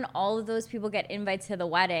 then when all of those people get invites to the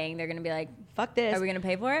wedding, they're going to be like, fuck this. Are we going to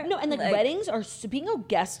pay for it? No, and like weddings are, being a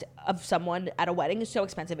guest of someone at a wedding is so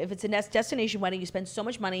expensive. If it's a destination wedding, you spend so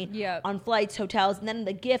much money on flights, hotels, and then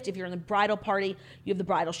the gift, if you're in the bridal party, you have the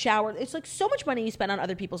bridal shower. It's like so much money you spend on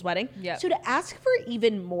other people's wedding. Yep. So to ask for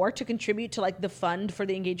even more to contribute to like the fund for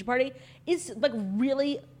the engagement party is like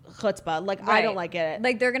really chutzpah. Like, I don't like it.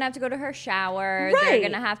 Like, they're gonna have to go to her shower. They're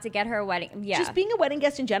gonna have to get her a wedding. Yeah. Just being a wedding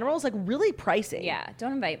guest in general is like really pricey. Yeah.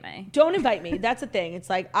 Don't invite me. Don't invite me. That's the thing. It's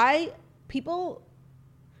like people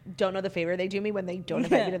don't know the favor they do me when they don't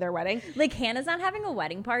invite me to their wedding. Like, Hannah's not having a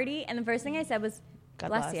wedding party, and the first thing I said was, God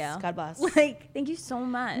bless you. God bless. Like, thank you so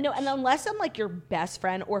much. No, and unless I'm like your best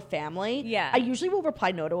friend or family, I usually will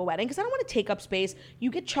reply no to a wedding because I don't want to take up space. You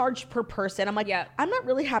get charged per person. I'm like, I'm not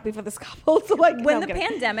really happy for this couple. So like, when the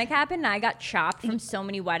pandemic happened, I got chopped from so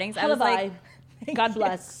many weddings. I was like, God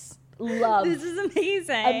bless. Love. This is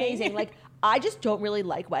amazing. Amazing. Like, I just don't really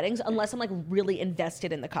like weddings unless I'm like really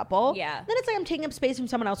invested in the couple. Yeah. Then it's like I'm taking up space from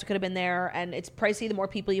someone else who could have been there, and it's pricey the more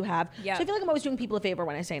people you have. Yeah. So I feel like I'm always doing people a favor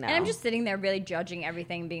when I say no. And I'm just sitting there really judging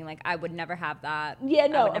everything, being like, I would never have that. Yeah,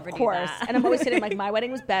 no, I would never of do course. that. And I'm always sitting like, my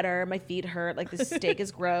wedding was better. My feet hurt. Like, this steak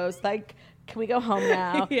is gross. Like, can we go home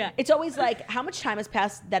now? Yeah. It's always like, how much time has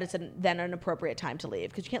passed that it's then an appropriate time to leave?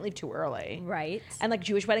 Because you can't leave too early. Right. And like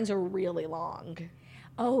Jewish weddings are really long.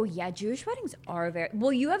 Oh yeah, Jewish weddings are very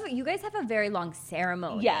well. You guys have a very long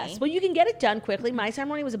ceremony. Yes. Well, you can get it done quickly. My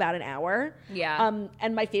ceremony was about an hour. Yeah.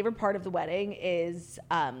 And my favorite part of the wedding is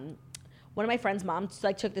one of my friend's moms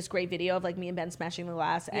like took this great video of like me and Ben smashing the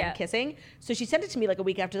glass and kissing. So she sent it to me like a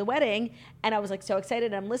week after the wedding, and I was like so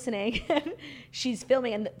excited. I'm listening. She's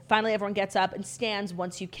filming, and finally everyone gets up and stands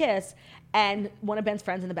once you kiss. And one of Ben's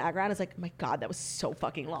friends in the background is like, "My God, that was so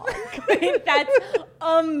fucking long." That's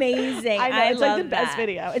amazing. I know, it's like the best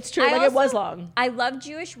video. It's true. It was long. I love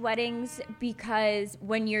Jewish weddings because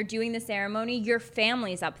when you're doing the ceremony, your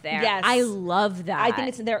family's up there. Yes. I love that. I think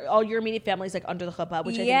it's there. All your immediate family's like under the chuppah,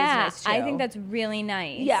 which I think is nice too. I think that's really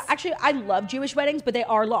nice. Yeah, actually, I love Jewish weddings, but they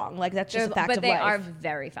are long. Like that's just a fact of life. But they are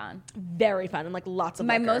very fun. Very fun and like lots of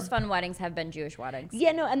My liquor. most fun weddings have been Jewish weddings.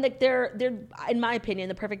 Yeah, no, and like they're in my opinion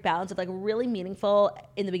the perfect balance of like really meaningful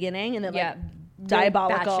in the beginning and then like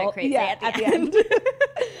diabolical batshit crazy at the end.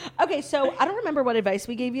 Okay, so I don't remember what advice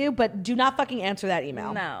we gave you, but do not fucking answer that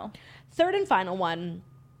email. No. Third and final one.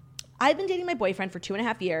 I've been dating my boyfriend for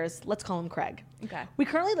 2.5 years. Let's call him Craig. Okay. We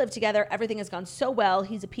currently live together. Everything has gone so well.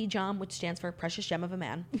 He's a PJOM, which stands for precious gem of a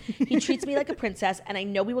man. He treats me like a princess, and I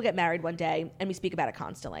know we will get married one day, and we speak about it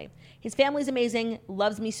constantly. His family's amazing,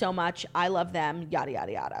 loves me so much. I love them, yada,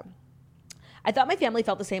 yada, yada. I thought my family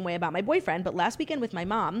felt the same way about my boyfriend, but last weekend with my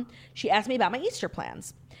mom, she asked me about my Easter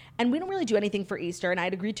plans. And we don't really do anything for Easter, and I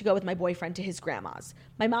had agreed to go with my boyfriend to his grandma's.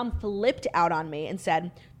 My mom flipped out on me and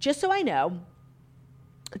said, just so I know,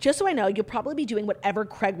 you'll probably be doing whatever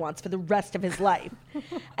Craig wants for the rest of his life.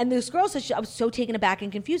 And this girl said I was so taken aback and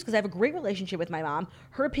confused because I have a great relationship with my mom.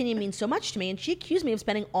 Her opinion means so much to me, and she accused me of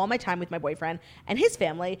spending all my time with my boyfriend and his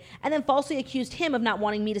family, and then falsely accused him of not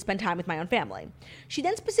wanting me to spend time with my own family. She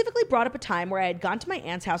then specifically brought up a time where I had gone to my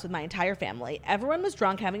aunt's house with my entire family. Everyone was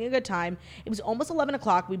drunk, having a good time. It was almost 11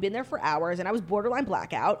 o'clock. We'd been there for hours, and I was borderline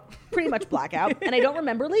blackout, pretty much blackout, and I don't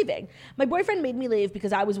remember leaving. My boyfriend made me leave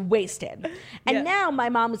because I was wasted. And now my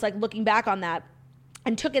mom was like looking back on that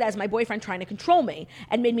and took it as my boyfriend trying to control me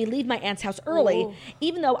and made me leave my aunt's house early,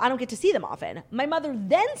 even though I don't get to see them often. My mother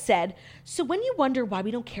then said, so when you wonder why we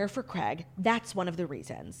don't care for Craig, that's one of the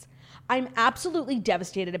reasons. I'm absolutely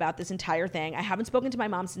devastated about this entire thing. I haven't spoken to my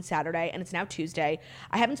mom since Saturday, and it's now Tuesday.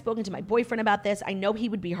 I haven't spoken to my boyfriend about this. I know he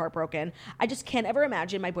would be heartbroken. I just can't ever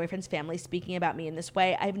imagine my boyfriend's family speaking about me in this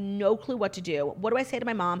way. I have no clue what to do. What do I say to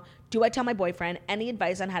my mom? Do I tell my boyfriend? Any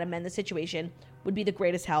advice on how to mend the situation would be the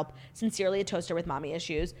greatest help. Sincerely, a toaster with mommy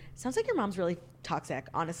issues. Sounds like your mom's really toxic,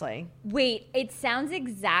 honestly. Wait, it sounds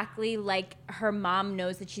exactly like her mom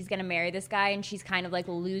knows that she's going to marry this guy and she's kind of like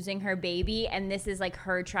losing her baby, and this is like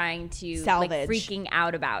her trying to salvage, like freaking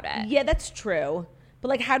out about it. Yeah, that's true. But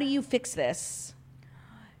like, how do you fix this?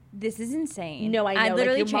 This is insane. No, I know. I'd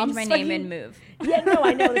literally like, change my name and move. Yeah, no,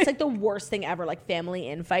 I know. It's like the worst thing ever, like family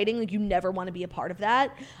infighting. Like you never want to be a part of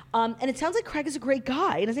that. And it sounds like Craig is a great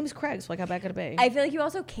guy. And his name is Craig, so like how bad could it be? I feel like you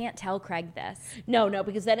also can't tell Craig this. No,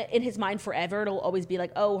 because then in his mind forever, it'll always be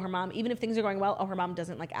like, oh, her mom, even if things are going well, oh, her mom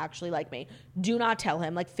doesn't like actually like me. Do not tell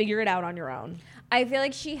him. Like figure it out on your own. I feel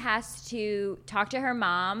like she has to talk to her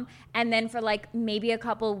mom and then for like maybe a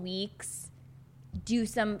couple weeks do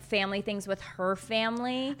some family things with her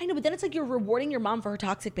family. I know, but then it's like you're rewarding your mom for her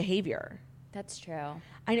toxic behavior. That's true.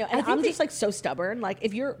 I know, and I'm just like so stubborn. Like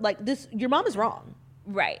if you're like this, your mom is wrong.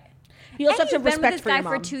 Right. You also have to have you've been respect with this for your guy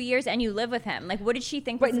mom. for 2 years and you live with him. Like what did she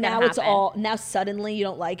think was Right going to now, happen? it's all now suddenly you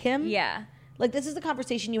don't like him. Yeah. Like this is the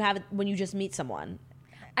conversation you have when you just meet someone.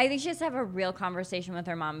 I think she has to have a real conversation with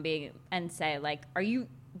her mom and say like, are you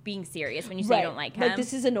being serious when you say you don't like him? Like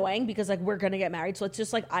this is annoying because like we're gonna get married, so let's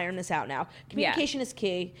just like iron this out now. Communication is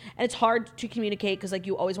key, and it's hard to communicate because like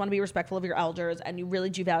you always want to be respectful of your elders and you really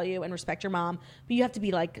do value and respect your mom, but you have to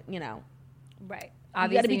be like, you know, right.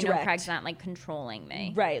 Obviously, Obviously, you know Craig's not like controlling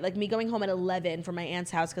me. Right. Like me going home at 11 from my aunt's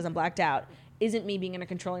house because I'm blacked out isn't me being in a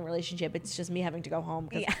controlling relationship. It's just me having to go home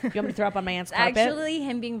because you want me to throw up on my aunt's carpet. Actually,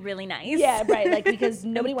 him being really nice. Yeah, right. Like because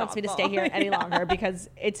nobody wants me to stay here any longer because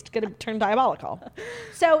it's going to turn diabolical.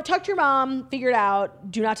 So talk to your mom, figure it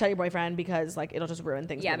out. Do not tell your boyfriend because like it'll just ruin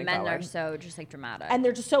things. Yeah, moving men forward. are so just like dramatic. And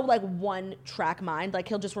they're just so like one track mind. Like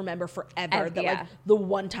he'll just remember forever that like the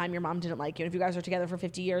one time your mom didn't like you. And if you guys are together for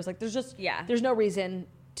 50 years, like there's no reason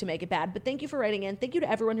to make it bad. But thank you for writing in. Thank you to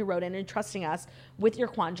everyone who wrote in and trusting us with your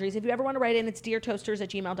quandaries. If you ever want to write in, it's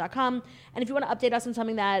deartoasters@gmail.com. And if you want to update us on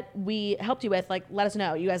something that we helped you with, like, let us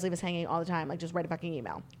know. You guys leave us hanging all the time. Like, just write a fucking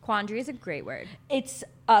email. Quandary is a great word. It's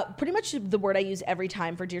pretty much the word I use every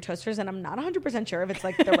time for Dear Toasters, and I'm not 100% sure if it's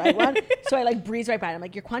like the right one. So I like breeze right by it. I'm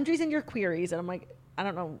like, your quandaries and your queries. And I'm like, I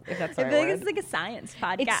don't know if that's the right I feel like word. it's like a science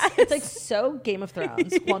podcast. It's like so Game of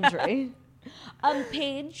Thrones, quandary.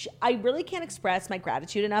 Paige, I really can't express my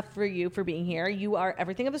gratitude enough for you for being here. You are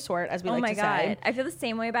everything of a sort, as we like to say. Oh my God. I feel the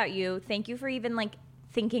same way about you. Thank you for even like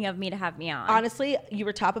thinking of me to have me on. Honestly, you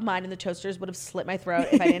were top of mind, and the toasters would have slit my throat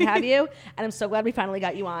if I didn't have you. And I'm so glad we finally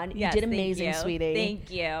got you on. Yes, you did amazing, sweetie.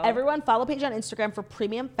 Thank you. Everyone, follow Paige on Instagram for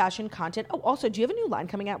premium fashion content. Oh, also, do you have a new line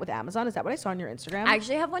coming out with Amazon? Is that what I saw on your Instagram? I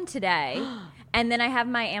actually have one today. And then I have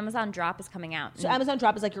my Amazon drop is coming out. So Amazon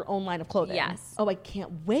drop is like your own line of clothing? Yes. Oh, I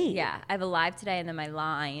can't wait. Yeah, I have a live today, and then my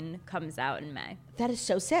line comes out in May. That is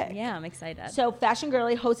so sick. Yeah, I'm excited. So Fashion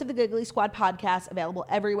Girly, host of the Giggly Squad podcast, available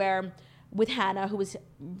everywhere, with Hannah, who was,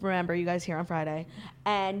 remember, you guys here on Friday.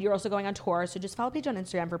 And you're also going on tour, so just follow Paige on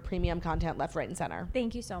Instagram for premium content left, right, and center.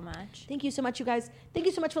 Thank you so much. Thank you so much, you guys. Thank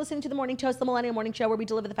you so much for listening to The Morning Toast, the Millennial Morning Show, where we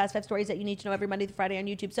deliver the fast 5 stories that you need to know every Monday through Friday on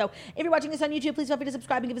YouTube. So if you're watching this on YouTube, please feel free to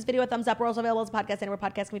subscribe and give this video a thumbs up. We're also available as a podcast anywhere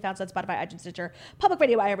podcasts can be found, so on Spotify, iTunes, Stitcher, Public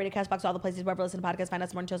Radio, iHeartRadio, CastBox, all the places wherever you listen to podcasts. Find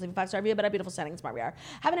us The Morning Toast, leave a 5-star review, but our beautiful setting, smart we are.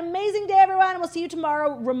 Have an amazing day, everyone, and we'll see you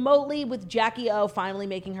tomorrow remotely with Jackie O finally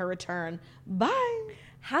making her return. Bye.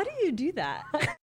 How do you do that?